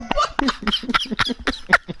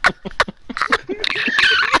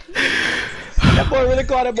That boy really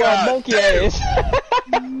called that boy a monkey ass.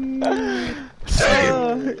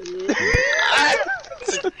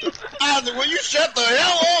 Isaac, will you shut the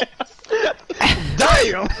hell up?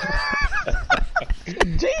 Damn.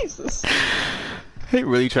 Jesus. He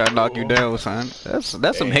really trying to knock you down, son.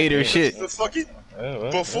 That's some hater shit. The fucking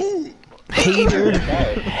buffoon.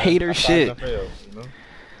 Hater shit. You know?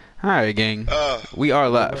 All right, gang. We are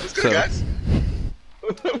live. What's good, guys?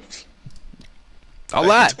 A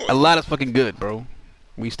lot is fucking good, bro.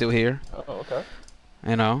 We still here. Oh, okay.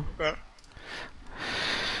 You know. Okay.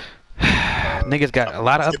 Niggas got a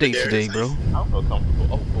lot of Skip it, updates today, Darius. bro. I don't feel comfortable.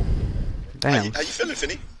 Oh. Damn. How you feeling,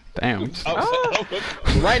 Finny? Damn.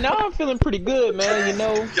 Right now I'm feeling pretty good, man. You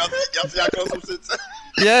know. Y'all see how close I'm sitting?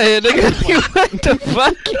 Yeah, nigga. What the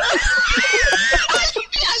fuck?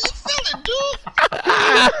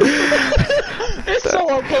 It's so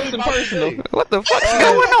up close and personal. What the fuck's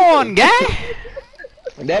going on, guy?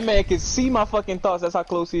 That man can see my fucking thoughts. That's how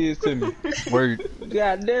close he is to me. Word.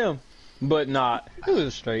 God damn. But nah, it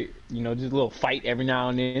was straight. You know, just a little fight every now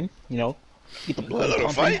and then. You know, get the A blood little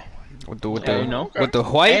pumping. fight? With Yeah, you know. the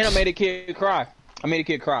whites? And I made a kid cry. You made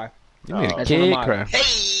a You made a That's kid one of my- cry.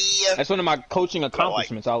 Hey! That's one of my coaching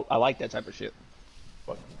accomplishments. I like that type of shit.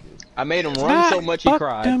 Fucking kids. I made him run so much he Fuck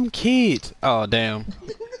cried. them kids. Oh, damn.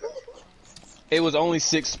 It was only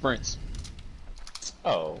 6 sprints.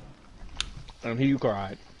 Oh. And he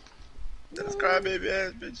cried. That's crybaby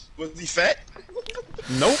ass bitch. Was he fat?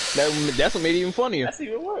 Nope. That's what made it even funnier. That's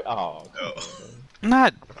even worse. Oh.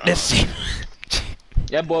 Not this.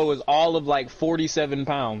 That boy was all of like 47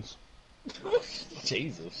 pounds.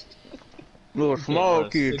 Jesus. Little small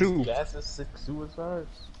kid too. Gases, 6 suicides.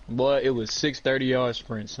 Boy, it was 6 30-yard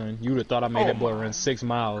sprints, son. You would have thought I made that boy run 6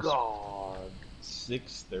 miles. God.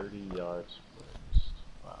 6 30-yard sprints.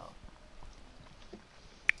 Wow.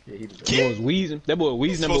 Yeah, he That boy was wheezing. That boy was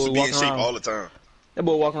He's wheezing. That boy supposed was to be in walking shape all around. the time. That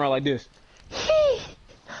boy walking around like this.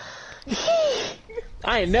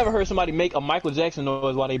 I ain't never heard somebody make a Michael Jackson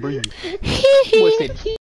noise while they breathe. Boy said,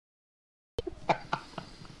 How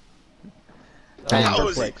Damn. old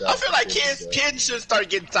is he? I feel like kids should start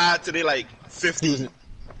getting tired till they like 50.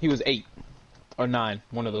 He was 8 or 9,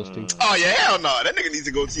 one of those two. Oh yeah, hell no. That nigga needs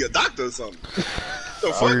to go see a doctor or something.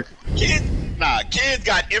 The fuck? Kids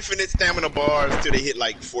got infinite stamina bars till they hit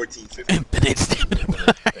like 14, 15.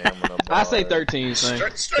 I say 13, son.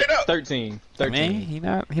 Straight up. 13. Man, he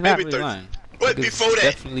not Maybe really 13. lying. But Niggas before that,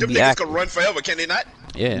 definitely them be niggas active. can run forever, can they not?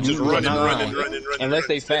 Yeah. Just run and Nah. run and run and run. Unless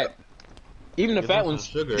they straight fat. up. Even the Give fat him some ones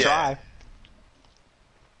sugar. try.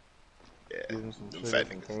 Yeah. Give him some Them sugar, fat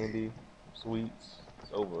some niggas. candy, some sweets.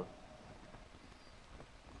 It's over.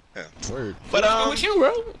 Word. But What's you,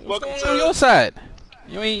 bro? What's welcome going to- on your side?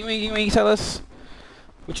 You ain't tell us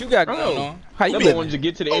what you got going on. How you That boy living? wanted to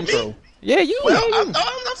get to the Oh, me? intro. Yeah, you. Well, yeah, you.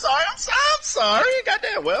 I'm sorry. I'm sorry.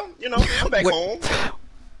 Goddamn. Well, you know, I'm back What- home.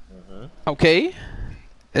 Okay.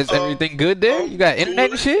 Is everything good there? You got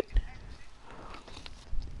internet and shit?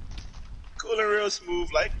 Cool and real smooth,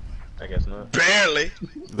 like I guess not. barely.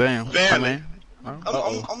 Damn. Barely. Man. I'm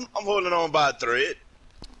holding on by a thread.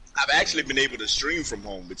 I've actually been able to stream from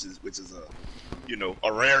home, which is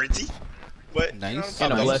a rarity. But Nice. you know,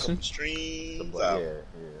 And a I'm blessing. some streams. Yeah.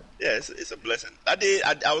 Yeah, it's a blessing.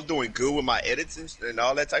 I was doing good with my edits and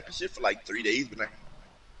all that type of shit for like 3 days, but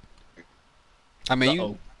I mean, you.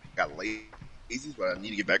 Uh-oh. got lazy, but I need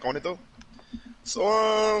to get back on it though.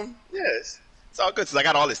 So yes, it's all good. Cause I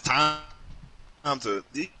got all this time to.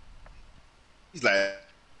 He's like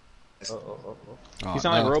Oh, You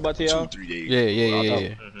sound like a no. robot to y'all? 2-3 days.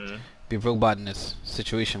 Yeah. Be a robot in this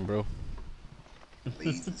situation, bro.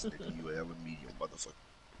 Laziest nigga you ever meet, you motherfucker.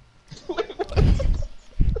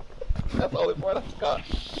 That's the only part I got.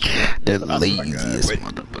 The laziest laziest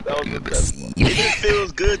motherfucker motherfucker you ever seen. It just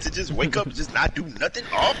feels good to just wake up and just not do nothing.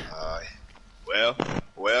 Oh,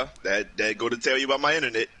 well, that go to tell you about my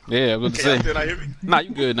internet. Yeah, I was Can gonna y'all say. still not hear me? Nah, you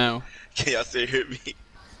good now. Can y'all still hear me? Can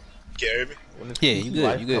you hear me? Yeah, you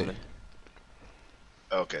good. You good.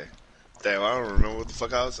 Okay. Damn, I don't remember what the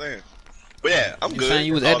fuck I was saying. But yeah, I'm You good. saying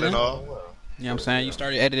you was all editing? in all. You know what I'm saying? You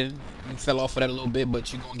started editing. You fell off of that a little bit,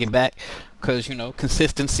 but you gonna get back. Because,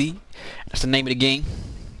 consistency. That's the name of the game.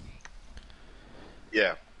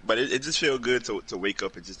 Yeah, but it just feels good to wake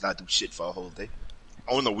up and just not do shit for a whole day.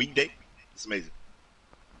 On a weekday, it's amazing.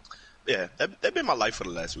 Yeah, that been my life for the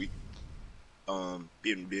last week.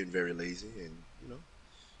 Being very lazy and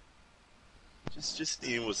just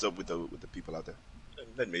seeing what's up with the people out there.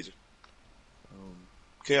 Nothing major.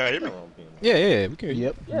 Can y'all hear me? Yeah, we can.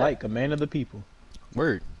 Yep. Like a man of the people.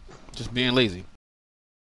 Word. Just being lazy.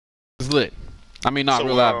 It's lit. I mean, not So,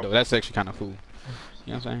 real live though. That's actually kind of cool.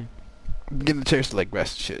 You know what I'm saying? Getting the chance to like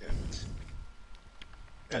rest and shit.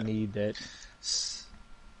 I need that.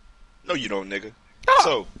 No, you don't, nigga. Ah!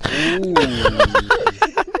 So, Ooh.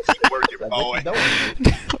 keep working, boy.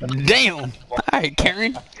 Damn. Alright,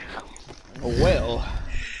 Karen. Well,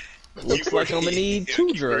 looks like I'm gonna need two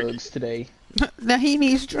Keep working. drugs today. Now he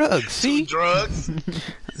needs drugs. Two See? drugs. Sound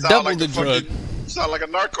Double like the drug. You sound like a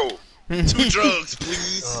narco. Two drugs,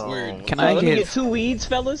 please. Word. Can Let I me get? get two weeds,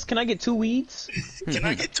 fellas. Can I get two weeds? Can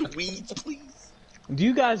I get two weeds, please? Do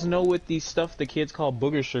you guys know what these stuff the kids call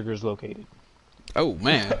booger sugar is located? Oh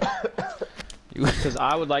man. Because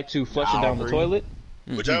I would like to flush it down the toilet.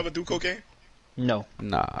 Would y'all ever do cocaine? No.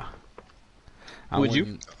 Nah. I Would you?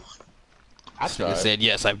 wouldn't. I I tried. said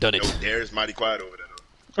yes. I've done Yo, it. Darius mighty quiet over there,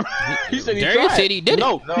 though. He said he Darius tried. said he did it.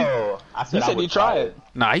 No, No, I said he I said would he tried it.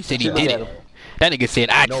 Nah, he said he Look did at it. him. That nigga said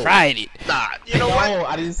I No. tried it. Nah, you know what? No,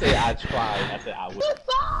 I didn't say I tried. I said I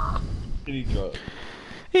would. Any drug.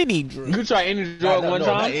 Any drug. You try any drug one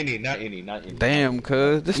time? Not any. Damn,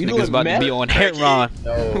 cuz this You nigga's doing about meth? to be on Heron.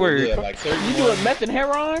 No, Word. yeah, like certain You doing meth and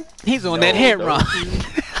heroin? He's on No, that Heron.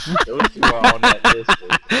 Those two are on that list.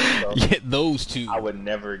 So Yeah, those two. I would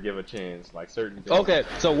never give a chance. Like certain things. Okay,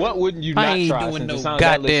 so what wouldn't you I not ain't try? doing Since no it sounds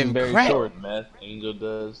that list is goddamn very crack. short. Meth, Angel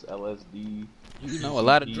does, LSD. You know a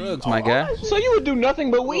lot of drugs, my guy. So you would do nothing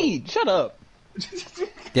but weed? Shut up.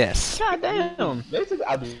 Yes. God damn. Basically,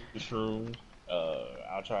 I do shrooms.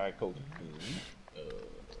 I'll try cocaine.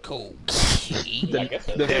 Cool. I guess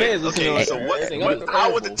The feds listen Okay, to so everything else is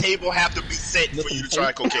how would the edible. table have to be set for you to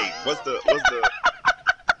try cocaine? What's the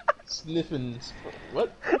Sniffing.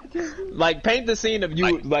 What? Like, paint the scene of you.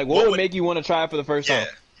 Like, Like, what what would would- make you want to try it for the first yeah?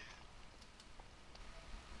 time?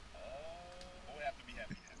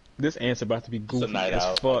 This answer about to be It's a goofy night as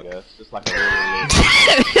out. fuck. I guess. Just like a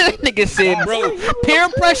little. Nigga said, bro, peer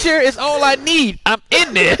pressure is all I need. I'm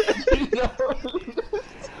in there.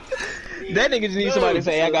 That nigga just needs somebody to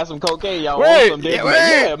say, hey, I got some cocaine, y'all Word, want some? They yeah, be like,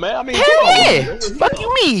 word. yeah, man. I mean, Hell come on. yeah. Fuck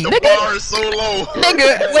you mean, The nigga? bar is so low.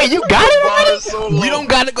 Nigga, wait, you got it bar already? is so low. You don't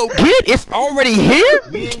gotta go get it. It's already here?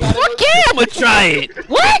 Fuck yeah, I'ma try it.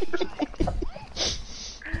 What?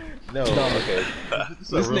 No. Okay.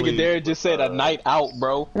 This nigga Derek just said a night out,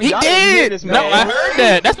 bro. He Y'all didn't hear did. this, No, man. I heard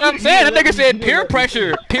that. That's what I'm saying. That nigga said peer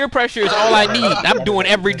pressure. Peer pressure is all I need. I'm doing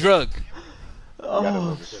every drug.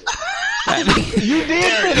 Oh, you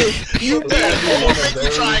did finish. You did. What would make you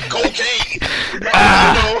try cocaine?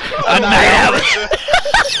 A night out.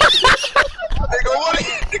 Nigga,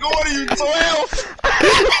 what are you, 12?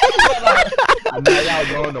 A night out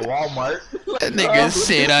going to Walmart. That nigga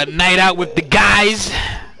said a night out with the guys.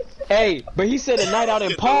 Hey, but he said a night out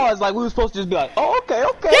in pause, like we were supposed to just be like, oh, okay,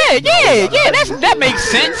 okay. Yeah. That makes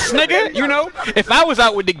sense, nigga. You know, if I was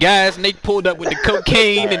out with the guys and they pulled up with the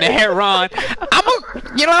cocaine and the heroin,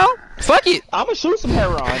 fuck it. I'ma shoot some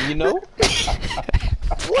heroin, you know?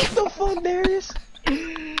 What the fuck, Darius?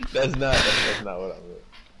 That's not what I meant.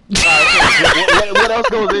 What else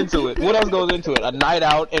goes into it? What else goes into it? A night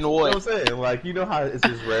out and You know what I'm what? saying? Like, you know how it's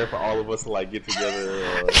just rare for all of us to like get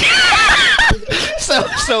together.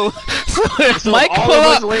 So if Mike all pull of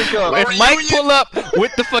us up, link up. if Mike pull up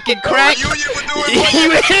with the fucking crack, Reunion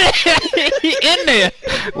with doing he in there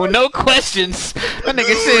with no questions. That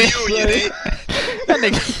nigga said, reunion,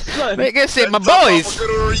 that nigga said, my boys, Go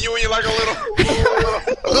to a reunion like a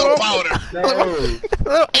little powder.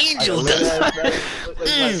 little angel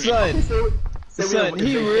dust. Son,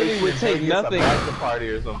 he really would take nothing. A bachelor party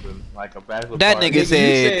or something, like a bachelor That party.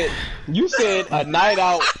 nigga You said a night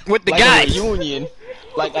out With the like guys. a reunion,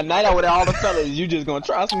 like a night out with all the fellas. You just gonna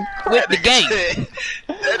try some With the gang.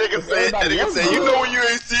 That nigga said, you know when you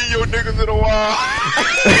ain't seen your niggas in a while.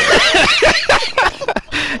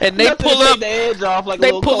 And they nothing pull to take up, the edge off like a they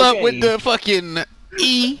little pull up with cocaine. the fucking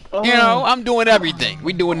E. You know, I'm doing everything.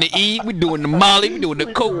 We doing the E, we doing the Molly, we doing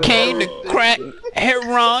the cocaine, the crack,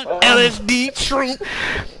 heroin, LSD, shroom.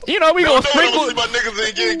 You know, we gonna sprinkle, My niggas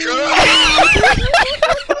ain't getting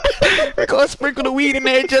cut. we gonna sprinkle the weed in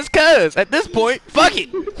there just cause. At this point, fuck it.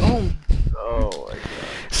 Oh my god.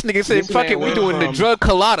 This nigga said, This fuck man it, we went doing the from- drug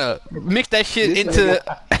colada. Mix that shit This into...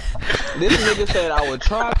 This nigga said I would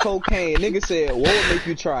try cocaine. Nigga said, what would make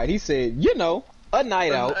you try it? He said, you know, a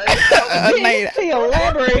night out. He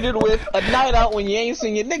elaborated with a night out when you ain't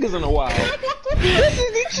seen your niggas in a while. This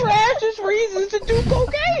is the trashiest reasons to do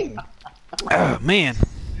cocaine. Oh, man.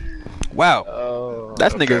 Wow. Oh.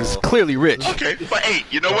 That nigga is clearly rich. Okay, but hey,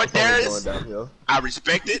 you know what, Going Darius? downhill. I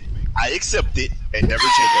respect it, I accept it, and never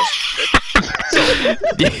change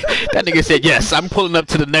That nigga said, yes, I'm pulling up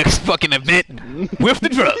to the next fucking event with the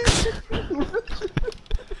drugs.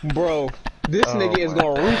 Bro, This nigga is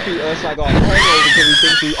gonna roofie us like our hangover because he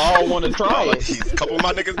thinks we all want to try it. A couple of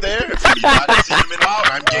my niggas there. If you got see them in law,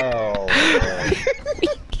 I'm getting.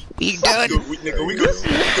 We done. We could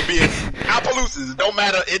be in Appaloosas. It don't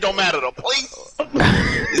matter. It don't matter the place.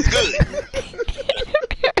 It's good.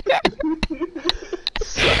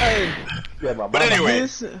 But anyway.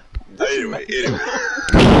 Anyway.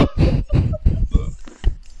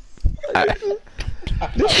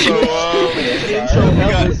 So, intro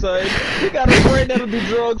ever, son. You got a friend that'll do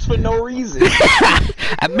drugs for no reason.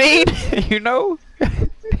 I mean, you know.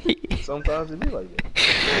 Sometimes it be like that.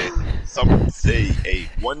 Some say a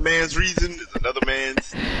one man's reason is another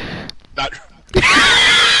man's not.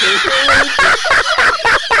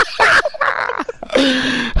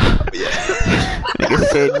 Niggas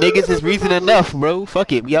said niggas is reason enough, bro.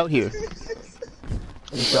 Fuck it, we out here.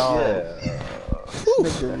 Nigga,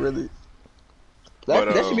 really.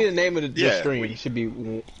 That should be the name of the stream. It should be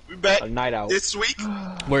We back a night out this week.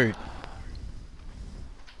 Word.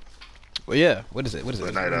 Well, yeah. What is it?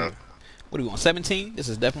 A night out. What are we on? 17? This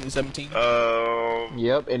is definitely 17.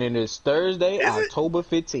 Yep, and then it's Thursday, October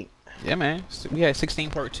 15th. Yeah, man. We had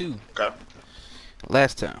 16 part 2 Okay.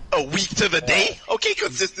 last time. A week to the day. Okay,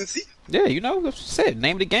 consistency. Yeah, you know, that's what you said.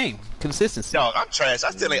 Name of the game. Consistency. Dog, I'm trash.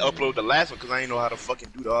 I still ain't upload the last one because I ain't know how to fucking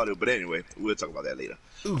do the audio. But anyway, we'll talk about that later.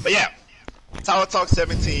 But yeah, Tower Talk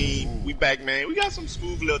 17. We back, man. We got some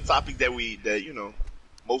smooth little topics that you know,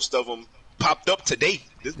 most of them popped up today.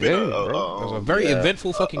 This been it was a very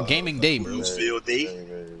eventful fucking gaming day, bro. Bluesfield day.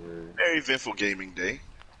 Very eventful gaming day.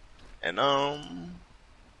 And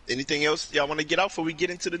anything else y'all want to get out before we get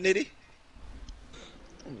into the nitty?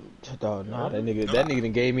 Dog, nah, that nigga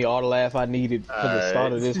done gave me all the laugh I needed for the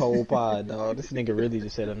start of this whole pod, dog. This nigga really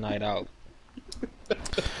just said a night out.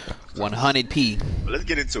 100p. Well, let's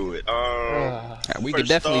get into it. We could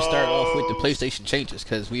definitely start off with the PlayStation changes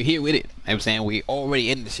because we're here with it. I'm saying we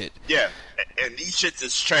already in the shit. Yeah, and these shits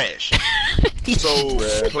is trash. So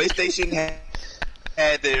PlayStation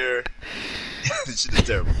had their this shit is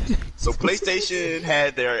terrible. So PlayStation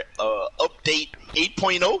had their update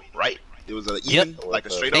 8.0, right? It was even like a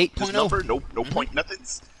straight up this number, no point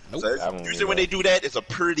nothings. Nope. So usually when they do that, it's a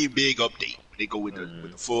pretty big update. They go with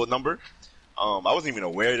the full number. I wasn't even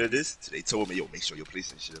aware of this. They told me, yo, make sure your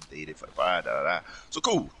PlayStation shit updated for the fire, So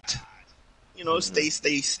cool. You know, stay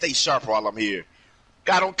sharp while I'm here.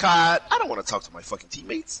 Got on COD. I don't want to talk to my fucking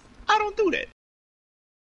teammates. I don't do that.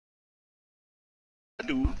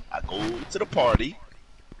 I go to the party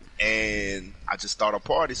and I just start a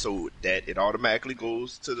party so that it automatically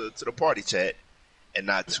goes to the party chat and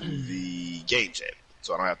not to the game chat.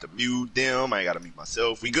 So I don't have to mute them. I ain't got to mute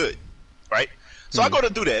myself. We good, right? So I go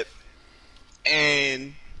to do that.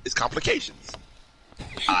 And it's complications.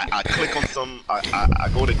 I click on I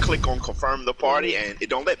go to click on confirm the party and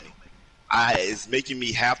it don't let me. It's making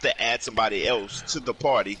me have to add somebody else to the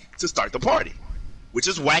party to start the party, which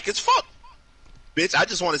is whack as fuck. Bitch, I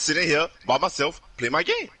just want to sit in here by myself, play my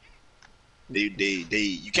game.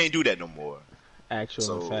 You can't do that no more.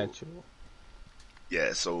 Actual and factual.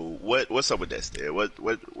 Yeah, so what's up with that there?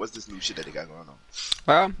 What's this new shit that they got going on?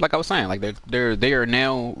 Well, like I was saying, like they are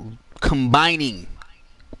now combining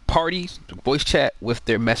parties, voice chat with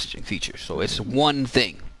their messaging feature. So it's one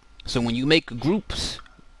thing. So when you make groups,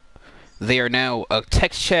 they are now a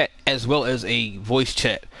text chat as well as a voice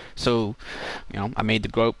chat. So, you know, I made the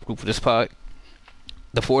group for this pod.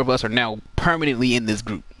 The 4 of us are now permanently in this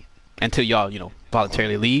group until y'all, you know,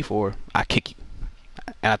 voluntarily leave or I kick you.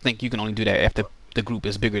 And I think you can only do that after the group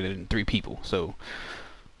is bigger than 3 people. So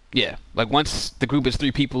yeah, like once the group is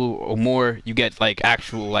 3 people or more, you get like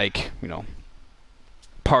actual like, you know,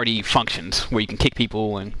 party functions where you can kick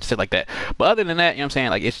people and shit like that. But other than that, you know what I'm saying,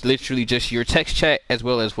 like it's literally just your text chat as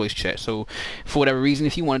well as voice chat. So for whatever reason,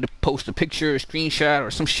 if you wanted to post a picture, a screenshot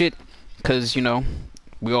or some shit, because you know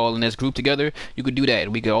we're all in this group together, you could do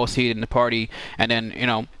that. We could all see it in the party, and then you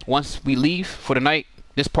know once we leave for the night,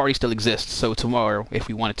 this party still exists. So tomorrow, if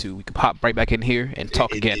we wanted to, we could pop right back in here and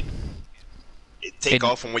talk again. It take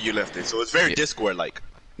off from where you left it, so it's very Discord-like.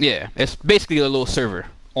 Yeah, it's basically a little server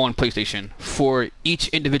on PlayStation for each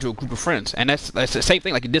individual group of friends, and that's the same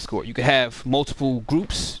thing like in Discord. You could have multiple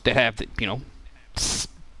groups that have, you know,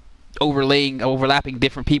 overlapping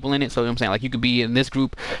different people in it. So you know what I'm saying, like you could be in this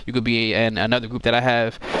group, you could be in another group that I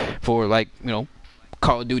have for like, you know,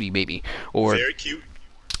 Call of Duty maybe, or very cute.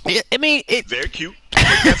 I mean, very cute.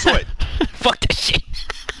 But guess what? Fuck that shit.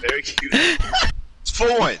 Very cute. For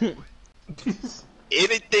one,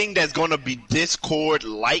 anything that's gonna be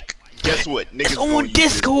Discord-like, guess what? Niggas it's on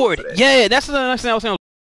Discord. Yeah, that's the next thing I was saying.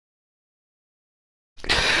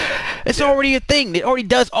 It's already a thing. It already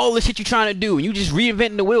does all the shit you're trying to do, and you just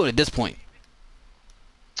reinventing the wheel at this point.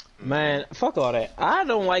 Man, fuck all that. I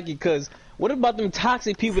don't like it because what about them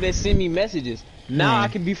toxic people that send me messages? Now I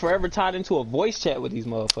can be forever tied into a voice chat with these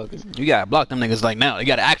motherfuckers. You gotta block them niggas like now. You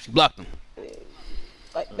gotta actually block them.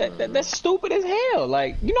 Like that's stupid as hell.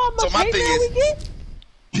 Like, you know how much So my hate thing mail is- we get?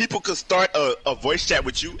 People could start a voice chat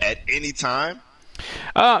with you at any time.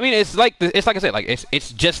 I mean, it's like I said, like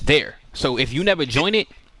it's just there. So if you never join it,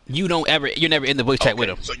 you're never in the voice chat with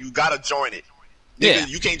them. So you gotta join it. Yeah. Nigga,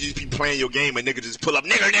 you can't just be playing your game and nigga just pull up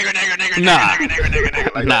nigga.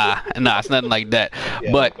 Nah. Nah, it's nothing like that.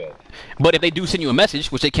 Yeah, but okay. but if they do send you a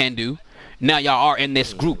message, which they can do, now y'all are in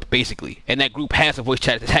this group basically, and that group has a voice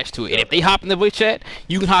chat attached to it. And if they hop in the voice chat,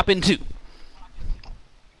 you can hop in too.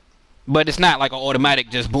 But it's not like an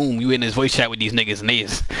automatic just boom, you in this voice chat with these niggas and they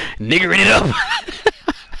just niggering it up.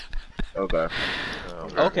 Okay.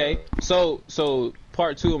 Okay, so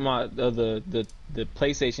part 2 of my the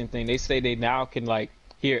PlayStation thing, they say they now can like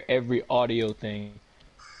hear every audio thing,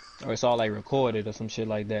 or it's all like recorded or some shit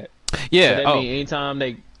like that. Yeah. So that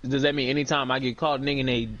mean does that mean anytime I get called nigga and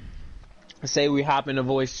they say we hop in the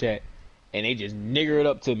voice chat and they just nigger it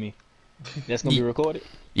up to me, that's gonna be recorded?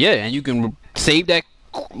 Yeah, and you can save that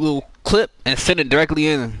little clip and send it directly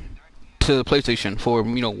in to the PlayStation for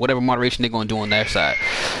whatever moderation they're gonna do on their side.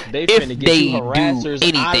 They If finna get they you do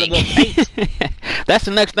harassers out of the paint. That's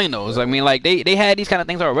the next thing though. Is I mean, like they had these kind of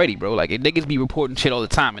things already, bro. Like niggas be reporting shit all the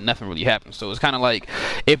time and nothing really happens. So it's kind of like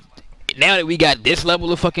if now that we got this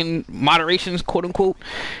level of fucking moderations, quote unquote,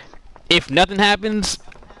 if nothing happens,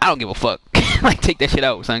 I don't give a fuck. Like take that shit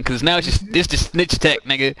out, son, because now it's just snitch tech,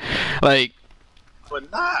 nigga. Like,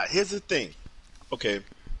 But nah, here's the thing. Okay,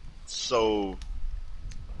 so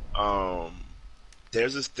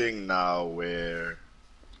there's this thing now where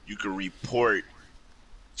you can report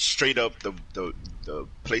straight up the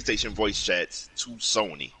PlayStation voice chats to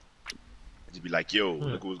Sony. Just be like, yo,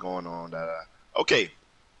 look what's going on. Okay,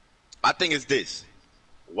 my thing is this: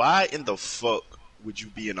 why in the fuck would you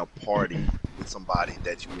be in a party with somebody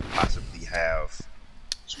that you would possibly have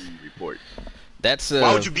to report? that's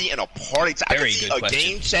Why would you be in a party? I can very see good a question.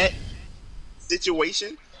 game chat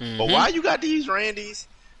situation, but Mhm. why you got these Randys?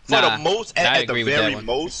 For Nah, the most, I at the agree with that very one.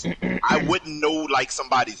 most, I wouldn't know like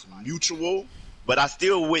somebody's mutual, but I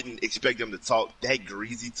still wouldn't expect them to talk that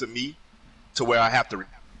greasy to me, to where I have to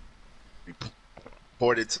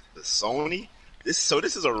report it to the Sony. This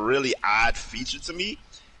is a really odd feature to me,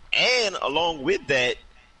 and along with that,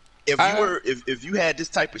 if you had this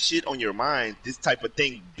type of shit on your mind, this type of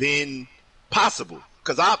thing been possible?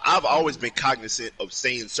 Because I've always been cognizant of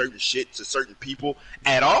saying certain shit to certain people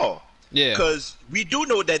at all. Yeah. Because we do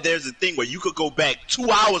know that there's a thing where you could go back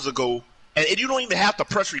 2 hours ago, and you don't even have to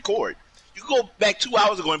press record. You could go back 2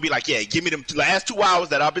 hours ago and be like, yeah, give me them last 2 hours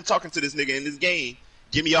that I've been talking to this nigga in this game.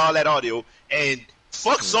 Give me all that audio. And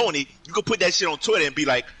fuck Sony, you could put that shit on Twitter and be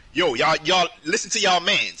like, yo, y'all listen to y'all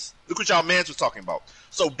mans. Look what y'all mans was talking about.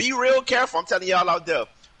 So be real careful. I'm telling y'all out there,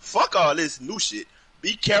 fuck all this new shit.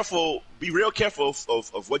 Be careful. Be real careful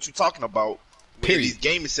of what you're talking about in these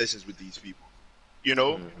gaming sessions with these people. You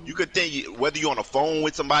know, you could think whether you're on a phone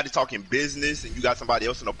with somebody talking business and you got somebody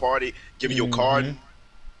else in a party giving your card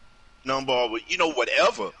number, or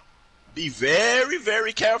whatever. Be very,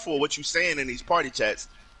 very careful what you're saying in these party chats.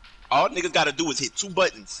 All niggas got to do is hit 2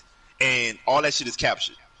 buttons and all that shit is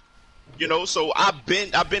captured. So I've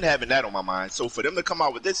been having that on my mind. So for them to come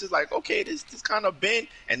out with this, it's like, okay, this kind of been,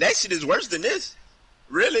 and that shit is worse than this,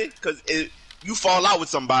 really, because you fall out with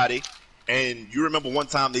somebody, and you remember one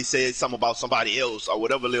time they said something about somebody else or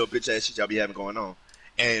whatever little bitch ass shit y'all be having going on,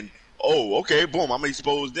 and okay, boom, I'm gonna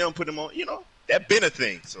expose them, put them on, that been a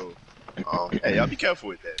thing. So, hey, y'all be careful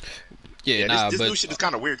with that. Yeah, this but new shit is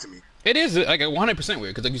kind of weird to me. it is like 100%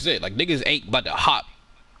 weird because, like you said, like niggas ain't about to hop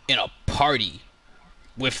in a party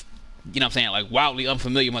with, what I'm saying, like wildly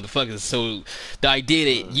unfamiliar motherfuckers. So the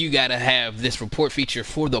idea that you gotta have this report feature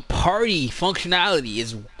for the party functionality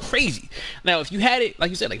is crazy. Now, if you had it, like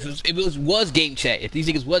you said, like if it was game chat, if these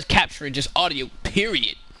niggas was capturing just audio,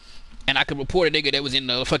 period, and I could report a nigga that was in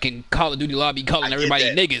the fucking Call of Duty lobby calling everybody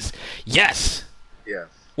that. niggas, yes, Yeah.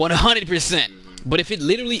 100%. But if it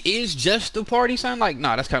literally is just the party sign, like,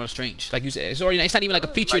 nah, that's kind of strange. Like you said, it's not even like a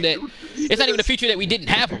feature it's not even a feature that we didn't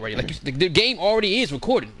have already. Like the game already is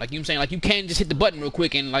recording. Like I'm saying, like you can just hit the button real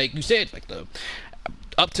quick and like you said, like the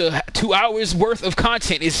up to 2 hours worth of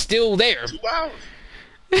content is still there. 2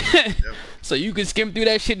 hours. So you can skim through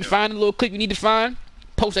that shit and find a little clip you need to find,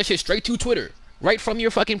 post that shit straight to Twitter, right from your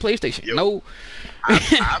fucking PlayStation. Yo. No.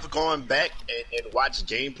 I've gone back and watched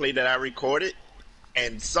gameplay that I recorded,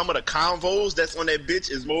 and some of the convos that's on that bitch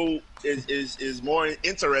is more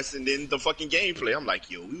interesting than the fucking gameplay. I'm like,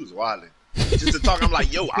 yo, we was wilding. just to talk. I'm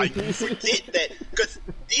like, yo, I forget that because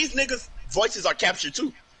these niggas' voices are captured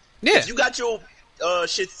too. Yeah. If you got your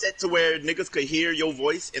shit set to where niggas could hear your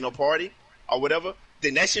voice in a party or whatever,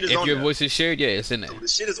 then that shit is on If your there. voice is shared, yeah, it's in there. So the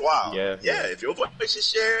shit is wild. Yeah. If your voice is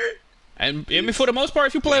shared. And I mean, for the most part,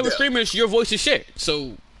 if you play with streamers, your voice is shared.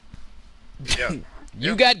 So Yeah.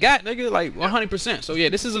 you got nigga, like 100%. So yeah,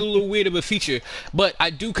 this is a little weird of a feature, but I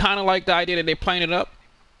do kind of like the idea that they're playing it up.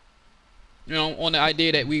 You know, on the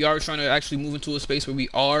idea that we are trying to actually move into a space where we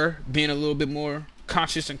are being a little bit more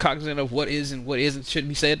conscious and cognizant of what is and what isn't should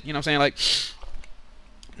be said. You know what I'm saying? Like,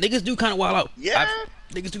 niggas do kind of wild out. Yeah.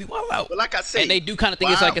 Niggas do be wild out. But like I said, and they do kind of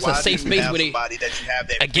think it's like it's a safe space where they somebody that you have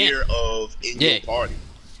that Again. fear of in Yeah. your party.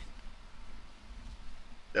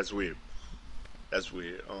 That's weird.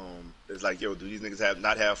 It's like, yo, do these niggas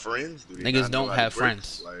not have friends? Do they niggas not know don't how to have break?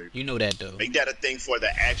 friends. Like, You know that though. make that a thing for the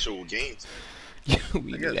actual games. We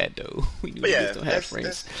knew that though. We knew But yeah, niggas don't have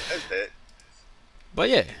friends. that's that. But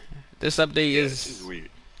yeah, this update This is is weird.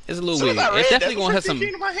 it's a little As soon weird. as I read It's that, definitely the gonna have first thing some.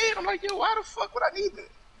 came to my head. I'm like, yo, why the fuck would I need that?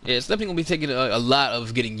 Yeah, it's definitely gonna be taking a lot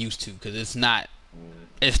of getting used to because it's not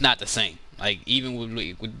the same. Like even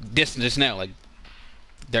with this just now, like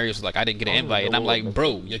Darius was like, I didn't get an invite, and I'm like,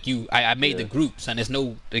 bro, like I made the groups, and there's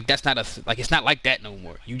no like that's not it's not like that no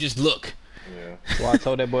more. You just look. Yeah. Well, I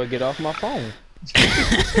told that boy get off my phone. I'm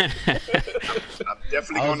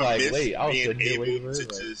definitely I was gonna like, miss wait, I was being sitting here waiting able for to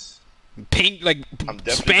it, like- just. Ping like I'm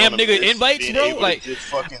definitely spam gonna nigga miss invites, being bro. able to Like just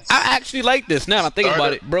fucking I actually like this now. I'm thinking Start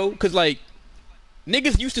about it. it, bro, because like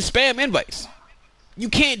niggas used to spam invites. You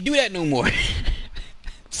can't do that no more.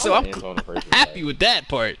 So I'm hands-on person, happy like- with that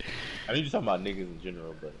part. I mean, you're talking about niggas in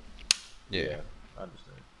general, but Yeah. I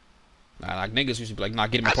understand. Nah, like niggas used to be like, nah,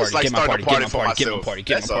 get in my I party, just like get in my starting party, a get in my party party, for get in my myself. party,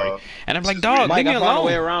 get in That's my party. all. And I'm like, Just dog, weird. Mike, leave me I found a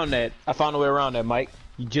way alone. around that. I found a way around that, Mike.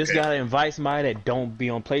 You just Okay. gotta invite somebody that don't be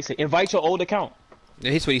on PlayStation. Invite your old account.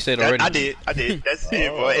 Yeah, he's what he said already. I did. That's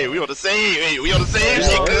it, boy. Hey, we on the same. Hey, we on the same Yeah,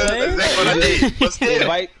 shit, what cuz. I'm That's saying? exactly what I did. But still,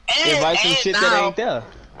 Invite some shit that now, ain't there.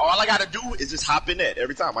 all I gotta do is just hop in that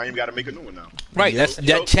every time. I ain't even gotta make a new one now. Right, that So,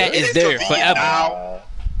 chat is it's there convenient forever. now.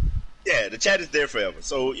 Yeah, the chat is there forever.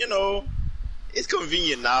 So it's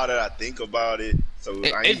convenient now that I think about it. So I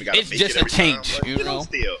ain't even gotta it's make just it a every change, time, but, you know?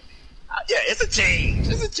 Still, yeah, it's a change.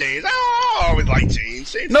 It's a change. I always like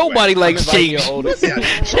change. Change is Nobody whack. likes Invite change. your old account.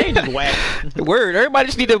 Change is whack. Word, everybody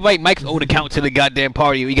just need to invite Mike's old account to the goddamn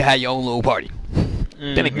party. You can have your own little party.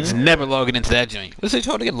 Then niggas never logging into that joint. What's it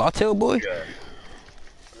called again? Lawtail boy? Yeah.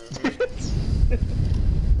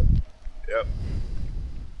 Yep.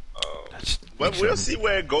 But we'll see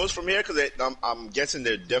where it goes from here, because I'm guessing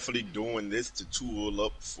they're definitely doing this to tool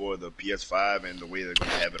up for the PS5 and the way they're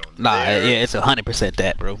gonna have it on. Nah, there. yeah, it's 100%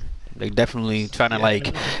 that, bro. They definitely trying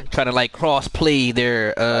to cross play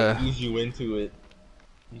their Ease you into it.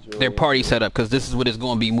 their party setup, because this is what it's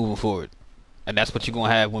going to be moving forward, and that's what you're going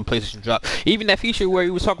to have when PlayStation drops. Even that feature where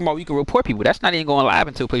he was talking about you can report people, that's not even going live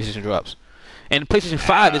until PlayStation drops. And PlayStation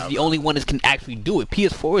 5 is the only one that can actually do it.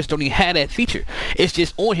 PS4s don't even have that feature. It's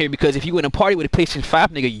just on here because if you in a party with a PlayStation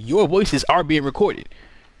 5 nigga, your voices are being recorded.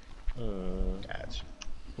 Gotcha.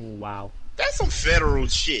 Wow. That's some federal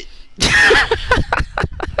shit.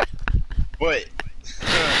 But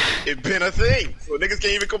it been a thing, so niggas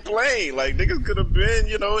can't even complain. Like niggas could have been,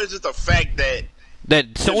 it's just a fact that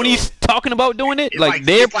That Sony's talking about doing it, it's like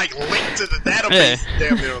they're, it's like linked to the database.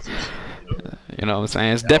 Damn near or some shit. you know what I'm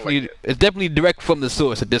saying? It's I don't definitely like it's definitely direct from the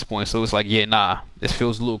source at this point. So it's like, yeah, nah, this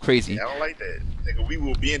feels a little crazy. I don't like that. Nigga, we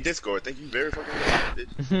will be in Discord. Thank you very fucking much,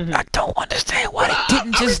 bitch. I don't understand why they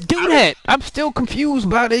didn't just do that. I'm still confused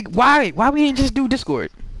about it. Why we didn't just do Discord?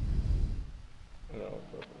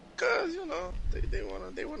 Cause they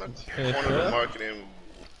wanna corner the marketing,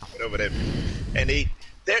 whatever that means. And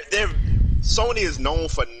they're Sony is known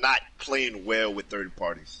for not playing well with third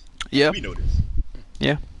parties. Yeah, We know this.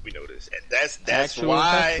 yeah. We know this. And that's Actual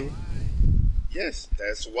why factual. yes,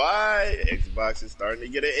 that's why Xbox is starting to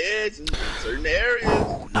get an edge in certain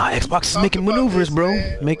areas. Nah, Xbox is Talk making about maneuvers, this, bro.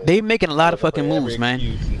 man. They making a lot of fucking Every moves, man.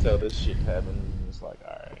 excuse Until this shit happens, it's like,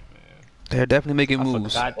 all right, man. They're definitely making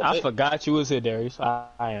moves. I forgot you was here, Darius. I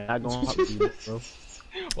am not going to do this, bro.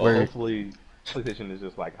 Well, Word. hopefully, PlayStation is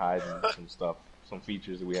just like hiding some stuff, some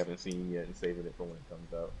features that we haven't seen yet, and saving it for when it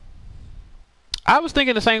comes out. I was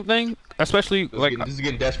thinking the same thing, especially like, This is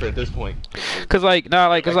getting desperate at this point. cause like, nah,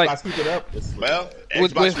 like, cause like, Xbox keep it up. It's Well,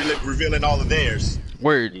 With- Xbox revealing all of theirs.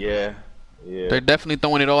 word. yeah. They're definitely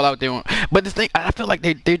throwing it all out there. But this thing, I feel like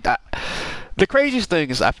the craziest thing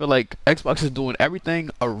is I feel like Xbox is doing everything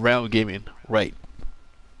around gaming right.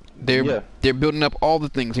 They're building up all the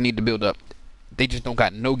things they need to build up. They just don't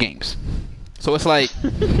got no games. So it's like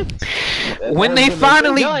when they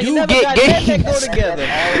finally do get games. Go together.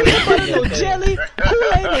 No jelly,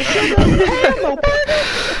 Kool-Aid, no sugar, ham, no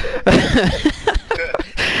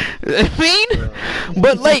I mean,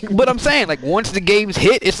 but I'm saying, like, once the games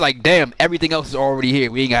hit, it's like, damn, everything else is already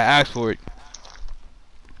here. We ain't gotta ask for it.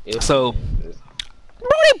 So, bro,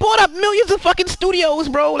 they bought up millions of fucking studios,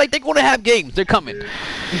 bro. Like, they're gonna have games. They're coming.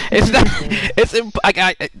 It's not.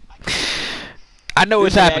 I know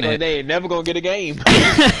it's happening. They ain't never gonna get a game.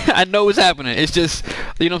 I know it's happening. It's just,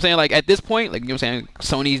 you know what I'm saying? Like, at this point, like, you know what I'm saying?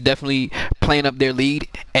 Sony's definitely playing up their lead,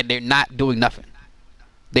 and they're not doing nothing.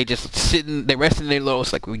 They just sitting, they resting their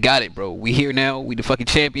laurels. Like, we got it, bro. We here now. We the fucking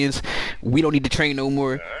champions. We don't need to train no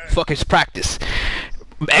more. Fuck it's practice.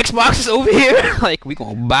 Xbox is over here. Like, we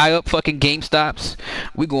gonna buy up fucking GameStops.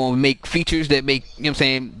 We gonna make features that make, you know what I'm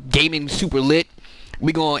saying, gaming super lit.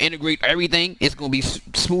 We gonna integrate everything. It's gonna be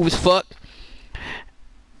smooth as fuck.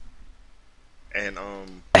 And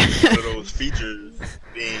one of those features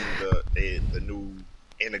being the new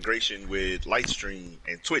integration with Lightstream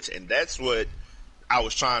and Twitch, and that's what I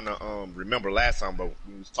was trying to remember last time. But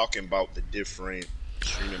we was talking about the different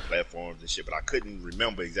streaming platforms and shit, but I couldn't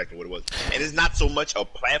remember exactly what it was. And it's not so much a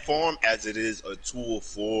platform as it is a tool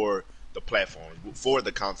for the platforms, for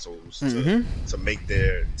the consoles to make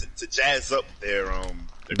to jazz up their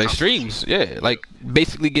streams. Yeah, like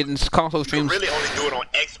basically getting console streams. You could really only do it on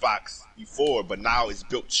Xbox before, but now it's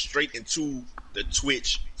built straight into the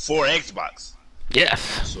Twitch for Xbox. Yes.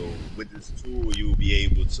 So with this tool, you'll be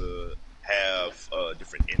able to have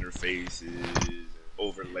different interfaces,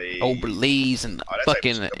 overlays and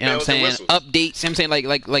fucking, you know what I'm saying, updates, you know what I'm saying,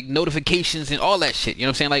 like notifications and all that shit, you know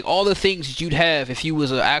what I'm saying, like all the things that you'd have if you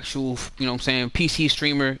was an actual, you know what I'm saying, PC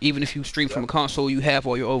streamer. Even if you stream from a console, you have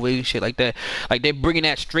all your overlays and shit like that. Like, they're bringing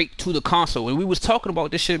that straight to the console. And we was talking about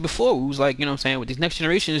this shit before. We was like, you know what I'm saying, with these next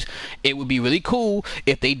generations, it would be really cool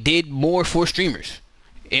if they did more for streamers.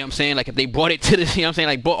 You know what I'm saying, like if they brought it to the, you know what I'm saying,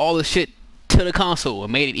 like brought all the shit to the console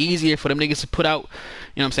and made it easier for them niggas to put out,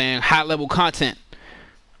 you know what I'm saying, high level content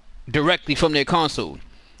directly from their console.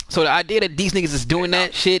 So the idea that these niggas is doing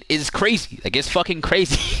that shit is crazy. Like, it's fucking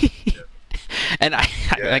crazy. And I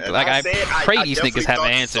pray these niggas have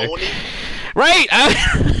an answer. Sony, right?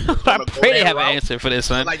 I pray they have an answer for this,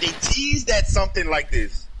 son. Like, they teased at something like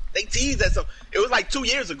this. It was like 2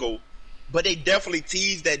 years ago, but they definitely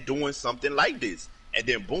teased at doing something like this. And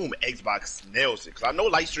then boom, Xbox nails it. Cause I know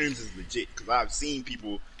Lightstreams is legit. Cause I've seen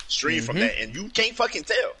people stream from that, and you can't fucking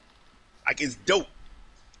tell. Like, it's dope.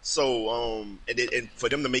 So and for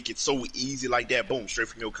them to make it so easy like that, boom, straight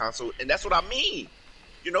from your console, and that's what I mean.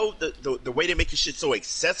 You know, the way they make shit so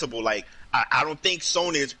accessible. Like, I don't think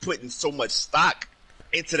Sony is putting so much stock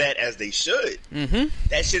into that as they should.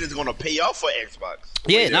 That shit is gonna pay off for Xbox.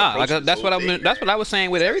 Yeah, nah, like that's what I was saying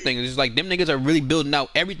with everything. It's just like them niggas are really building out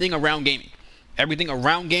everything around gaming. Everything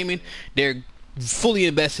around gaming, they're fully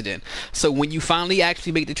invested in. So when you finally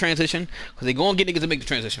actually make the transition, because they're gonna get niggas to make the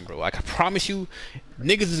transition, bro. Like, I promise you,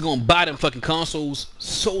 niggas is gonna buy them fucking consoles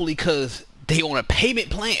solely because they on a payment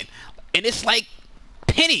plan, and it's like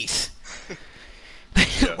pennies.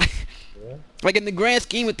 Like, in the grand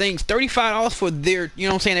scheme of things, $35 for their, you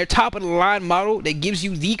know what I'm saying, their top of the line model that gives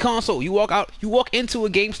you the console. You walk into a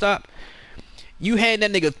GameStop, you hand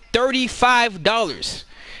that nigga $35.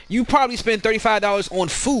 You probably spend $35 on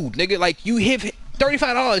food, nigga. Like, you hit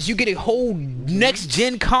 $35, you get a whole next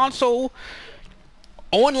gen console,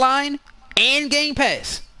 online, and Game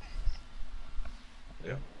Pass.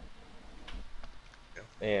 Yeah.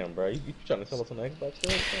 Damn, bro, you trying to sell us on the Xbox?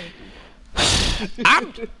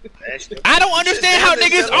 I don't understand how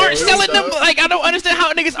niggas aren't selling them. Like, I don't understand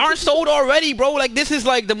how niggas aren't sold already, bro. Like, this is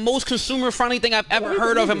like the most consumer friendly thing I've ever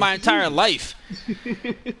heard of in my entire life.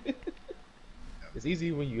 It's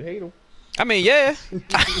easy when you hate them. I mean, yeah.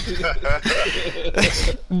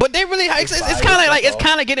 But they really, it's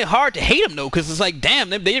kind of getting hard to hate them though, because it's like, damn,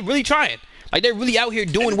 they're really trying. Like, they're really out here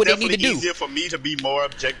doing what they need to do. It's easier for me to be more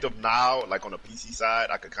objective now. Like, on the PC side,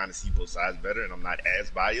 I could kind of see both sides better, and I'm not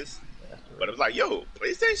as biased. But it was like, yo,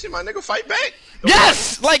 PlayStation, my nigga, fight back.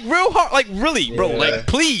 Yes, like, real hard, like, really, bro, like,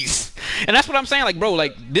 please. And that's what I'm saying, like, bro,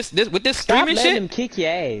 like, this with this streaming shit. Them kick your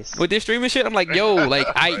ass. With this streaming shit, I'm like, yo, like,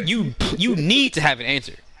 you need to have an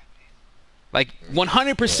answer. Like,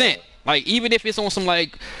 100%. Like, even if it's on some,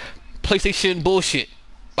 like, PlayStation bullshit,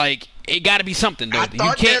 like, it gotta be something, though. At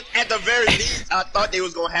the very least, I thought they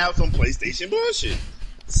was gonna have some PlayStation bullshit.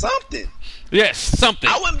 Something. Yes, something.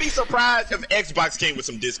 I wouldn't be surprised if Xbox came with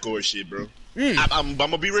some Discord shit, bro. I'm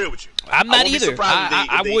gonna be real with you. I'm not either.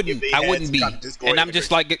 I wouldn't be. And I'm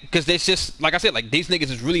just like, because it's just, like I said, like, these niggas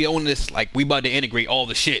is really on this, like, we about to integrate all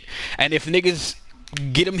the shit. And if niggas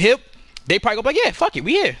get them hip, they probably go like, yeah, fuck it,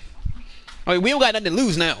 we here. I mean, we don't got nothing to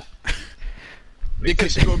lose now.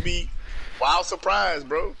 PlayStation gonna be wild surprise,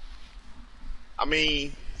 bro. I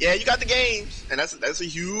mean, yeah, you got the games, and that's a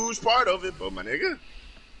huge part of it. But my nigga,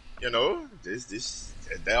 you know,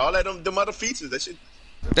 all that them other features, that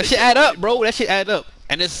shit add up, bro. That shit add up.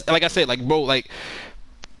 And it's like I said, like bro, like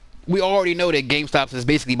we already know that GameStop is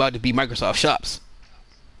basically about to be Microsoft shops.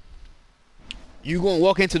 You gonna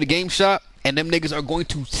walk into the game shop, and them niggas are going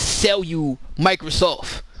to sell you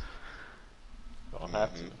Microsoft. Don't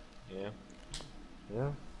have to. Yeah.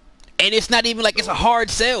 Yeah. And it's not even like it's a hard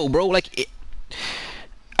sell, bro. Like,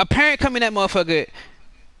 a parent come in that motherfucker,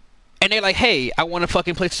 and they're like, hey, I want a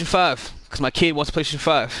fucking PlayStation 5, because my kid wants a PlayStation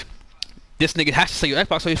 5. This nigga has to sell you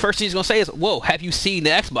Xbox, so the first thing he's going to say is, whoa, have you seen the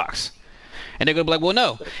Xbox? And they're going to be like, well,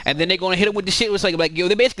 no. And then they're going to hit him with the shit, which like, yo,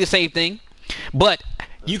 they're basically the same thing, but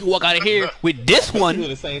you can walk out of here with this one. They're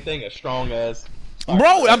the same thing, as strong as...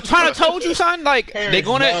 Bro, I'm trying to told you, son, like, they're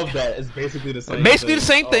going to... love that. It's basically the same Basically the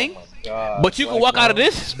same thing. God, but you can walk out of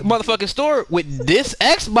this motherfucking store with this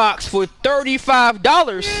Xbox for $35.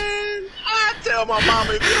 I tell my mom,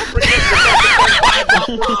 if you don't bring this I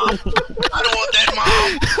don't want that,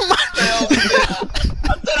 mom.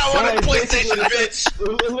 I said I want a PlayStation, bitch.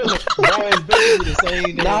 Bro, it's basically the same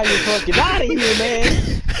thing. Now you're fucking out of here, man.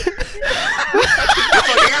 You're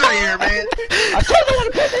fucking out of here, man. I told you I want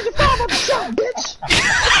a PlayStation 5 on the shop, bitch.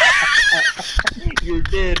 You're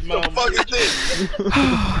dead, mom. What the fuck is this?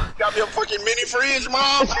 Got me a fucking mini fridge,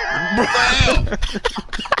 mom. What the hell?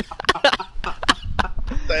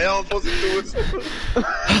 What the hell I'm supposed to do with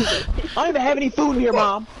I don't even have any food here,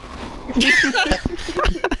 mom.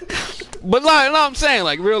 But like, no, I'm saying,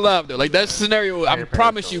 like, real life though, like that scenario, I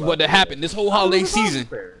promise you what to happen this whole holiday season.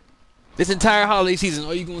 This entire holiday season,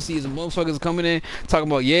 all you gonna see is motherfuckers coming in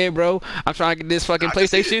talking about, yeah, bro, I'm trying to get this fucking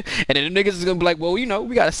PlayStation, and then the niggas is gonna be like, well, you know,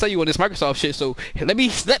 we gotta sell you on this Microsoft shit, so let me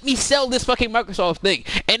sell this fucking Microsoft thing.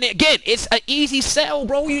 And again, it's an easy sell,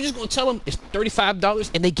 bro. You just gonna tell them it's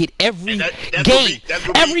 $35, and they get every game,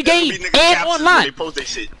 and online. They post their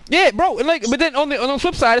shit. Yeah, bro. And like, but then on the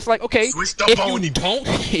flip side, it's like, okay,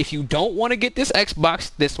 if you don't want to get this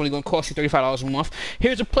Xbox, that's only gonna cost you $35 a month.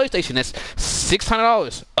 Here's a PlayStation that's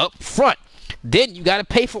 $600 up front. Then you gotta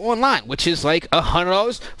pay for online, which is like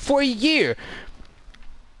 $100 for a year.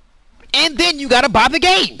 And then you gotta buy the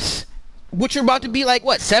games, which are about to be like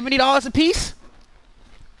what, $70 a piece.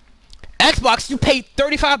 Xbox, you pay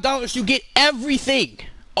 $35, you get everything,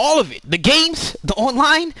 all of it, the games, the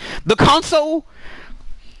online, the console.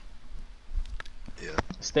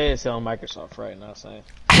 Stay selling Microsoft right now, saying.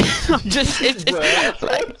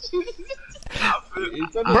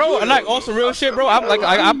 Bro, and like also real shit, bro. I'm like,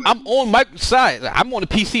 I'm on my side. I'm on the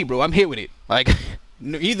PC, bro. I'm here with it. Like,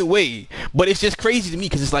 either way, but it's just crazy to me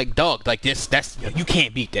because it's like, dog, like this. That's you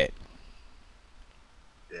can't beat that.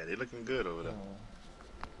 Yeah, they looking good over there.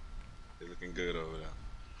 They looking good over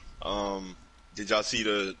there. Did y'all see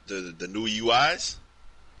the new UIs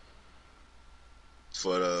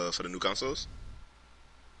for the new consoles?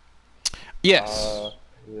 Yes.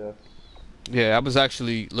 Yeah. Yeah, I was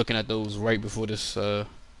actually looking at those right before this, before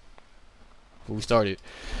we started,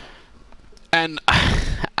 and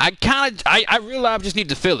I realized I just need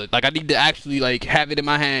to feel it. Like I need to actually like have it in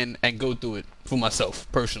my hand and go through it for myself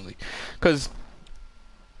personally, because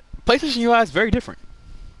PlayStation UI is very different.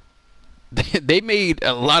 They made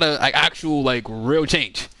a lot of like actual like real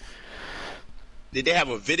change. Did they have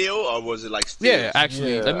a video or was it like? Yeah,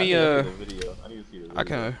 actually, yeah, let me I need to see the video.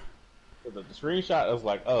 Okay. The screenshot was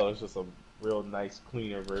like, oh, it's just a real nice,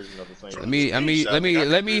 cleaner version of the same.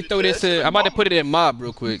 Let me throw this in. I'm about to put it in mob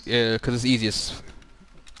real quick, cause it's easiest.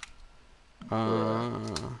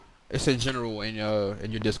 It's in general in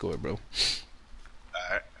your Discord, bro.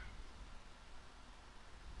 Alright.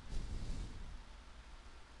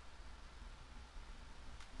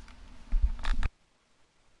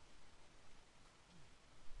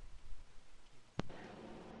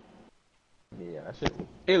 Yeah, that shit.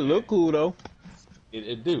 It look cool though.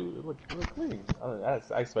 It do. It look clean. I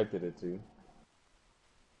expected it to.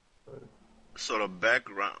 So the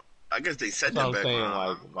background, I guess they set That's the what I'm saying,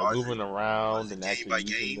 background. like moving around and game actually by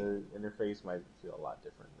using game? the interface might feel a lot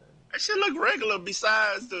different than. That shit look regular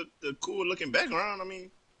besides the cool looking background. I mean,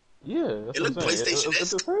 Yeah, that's it what look I'm saying. PlayStation.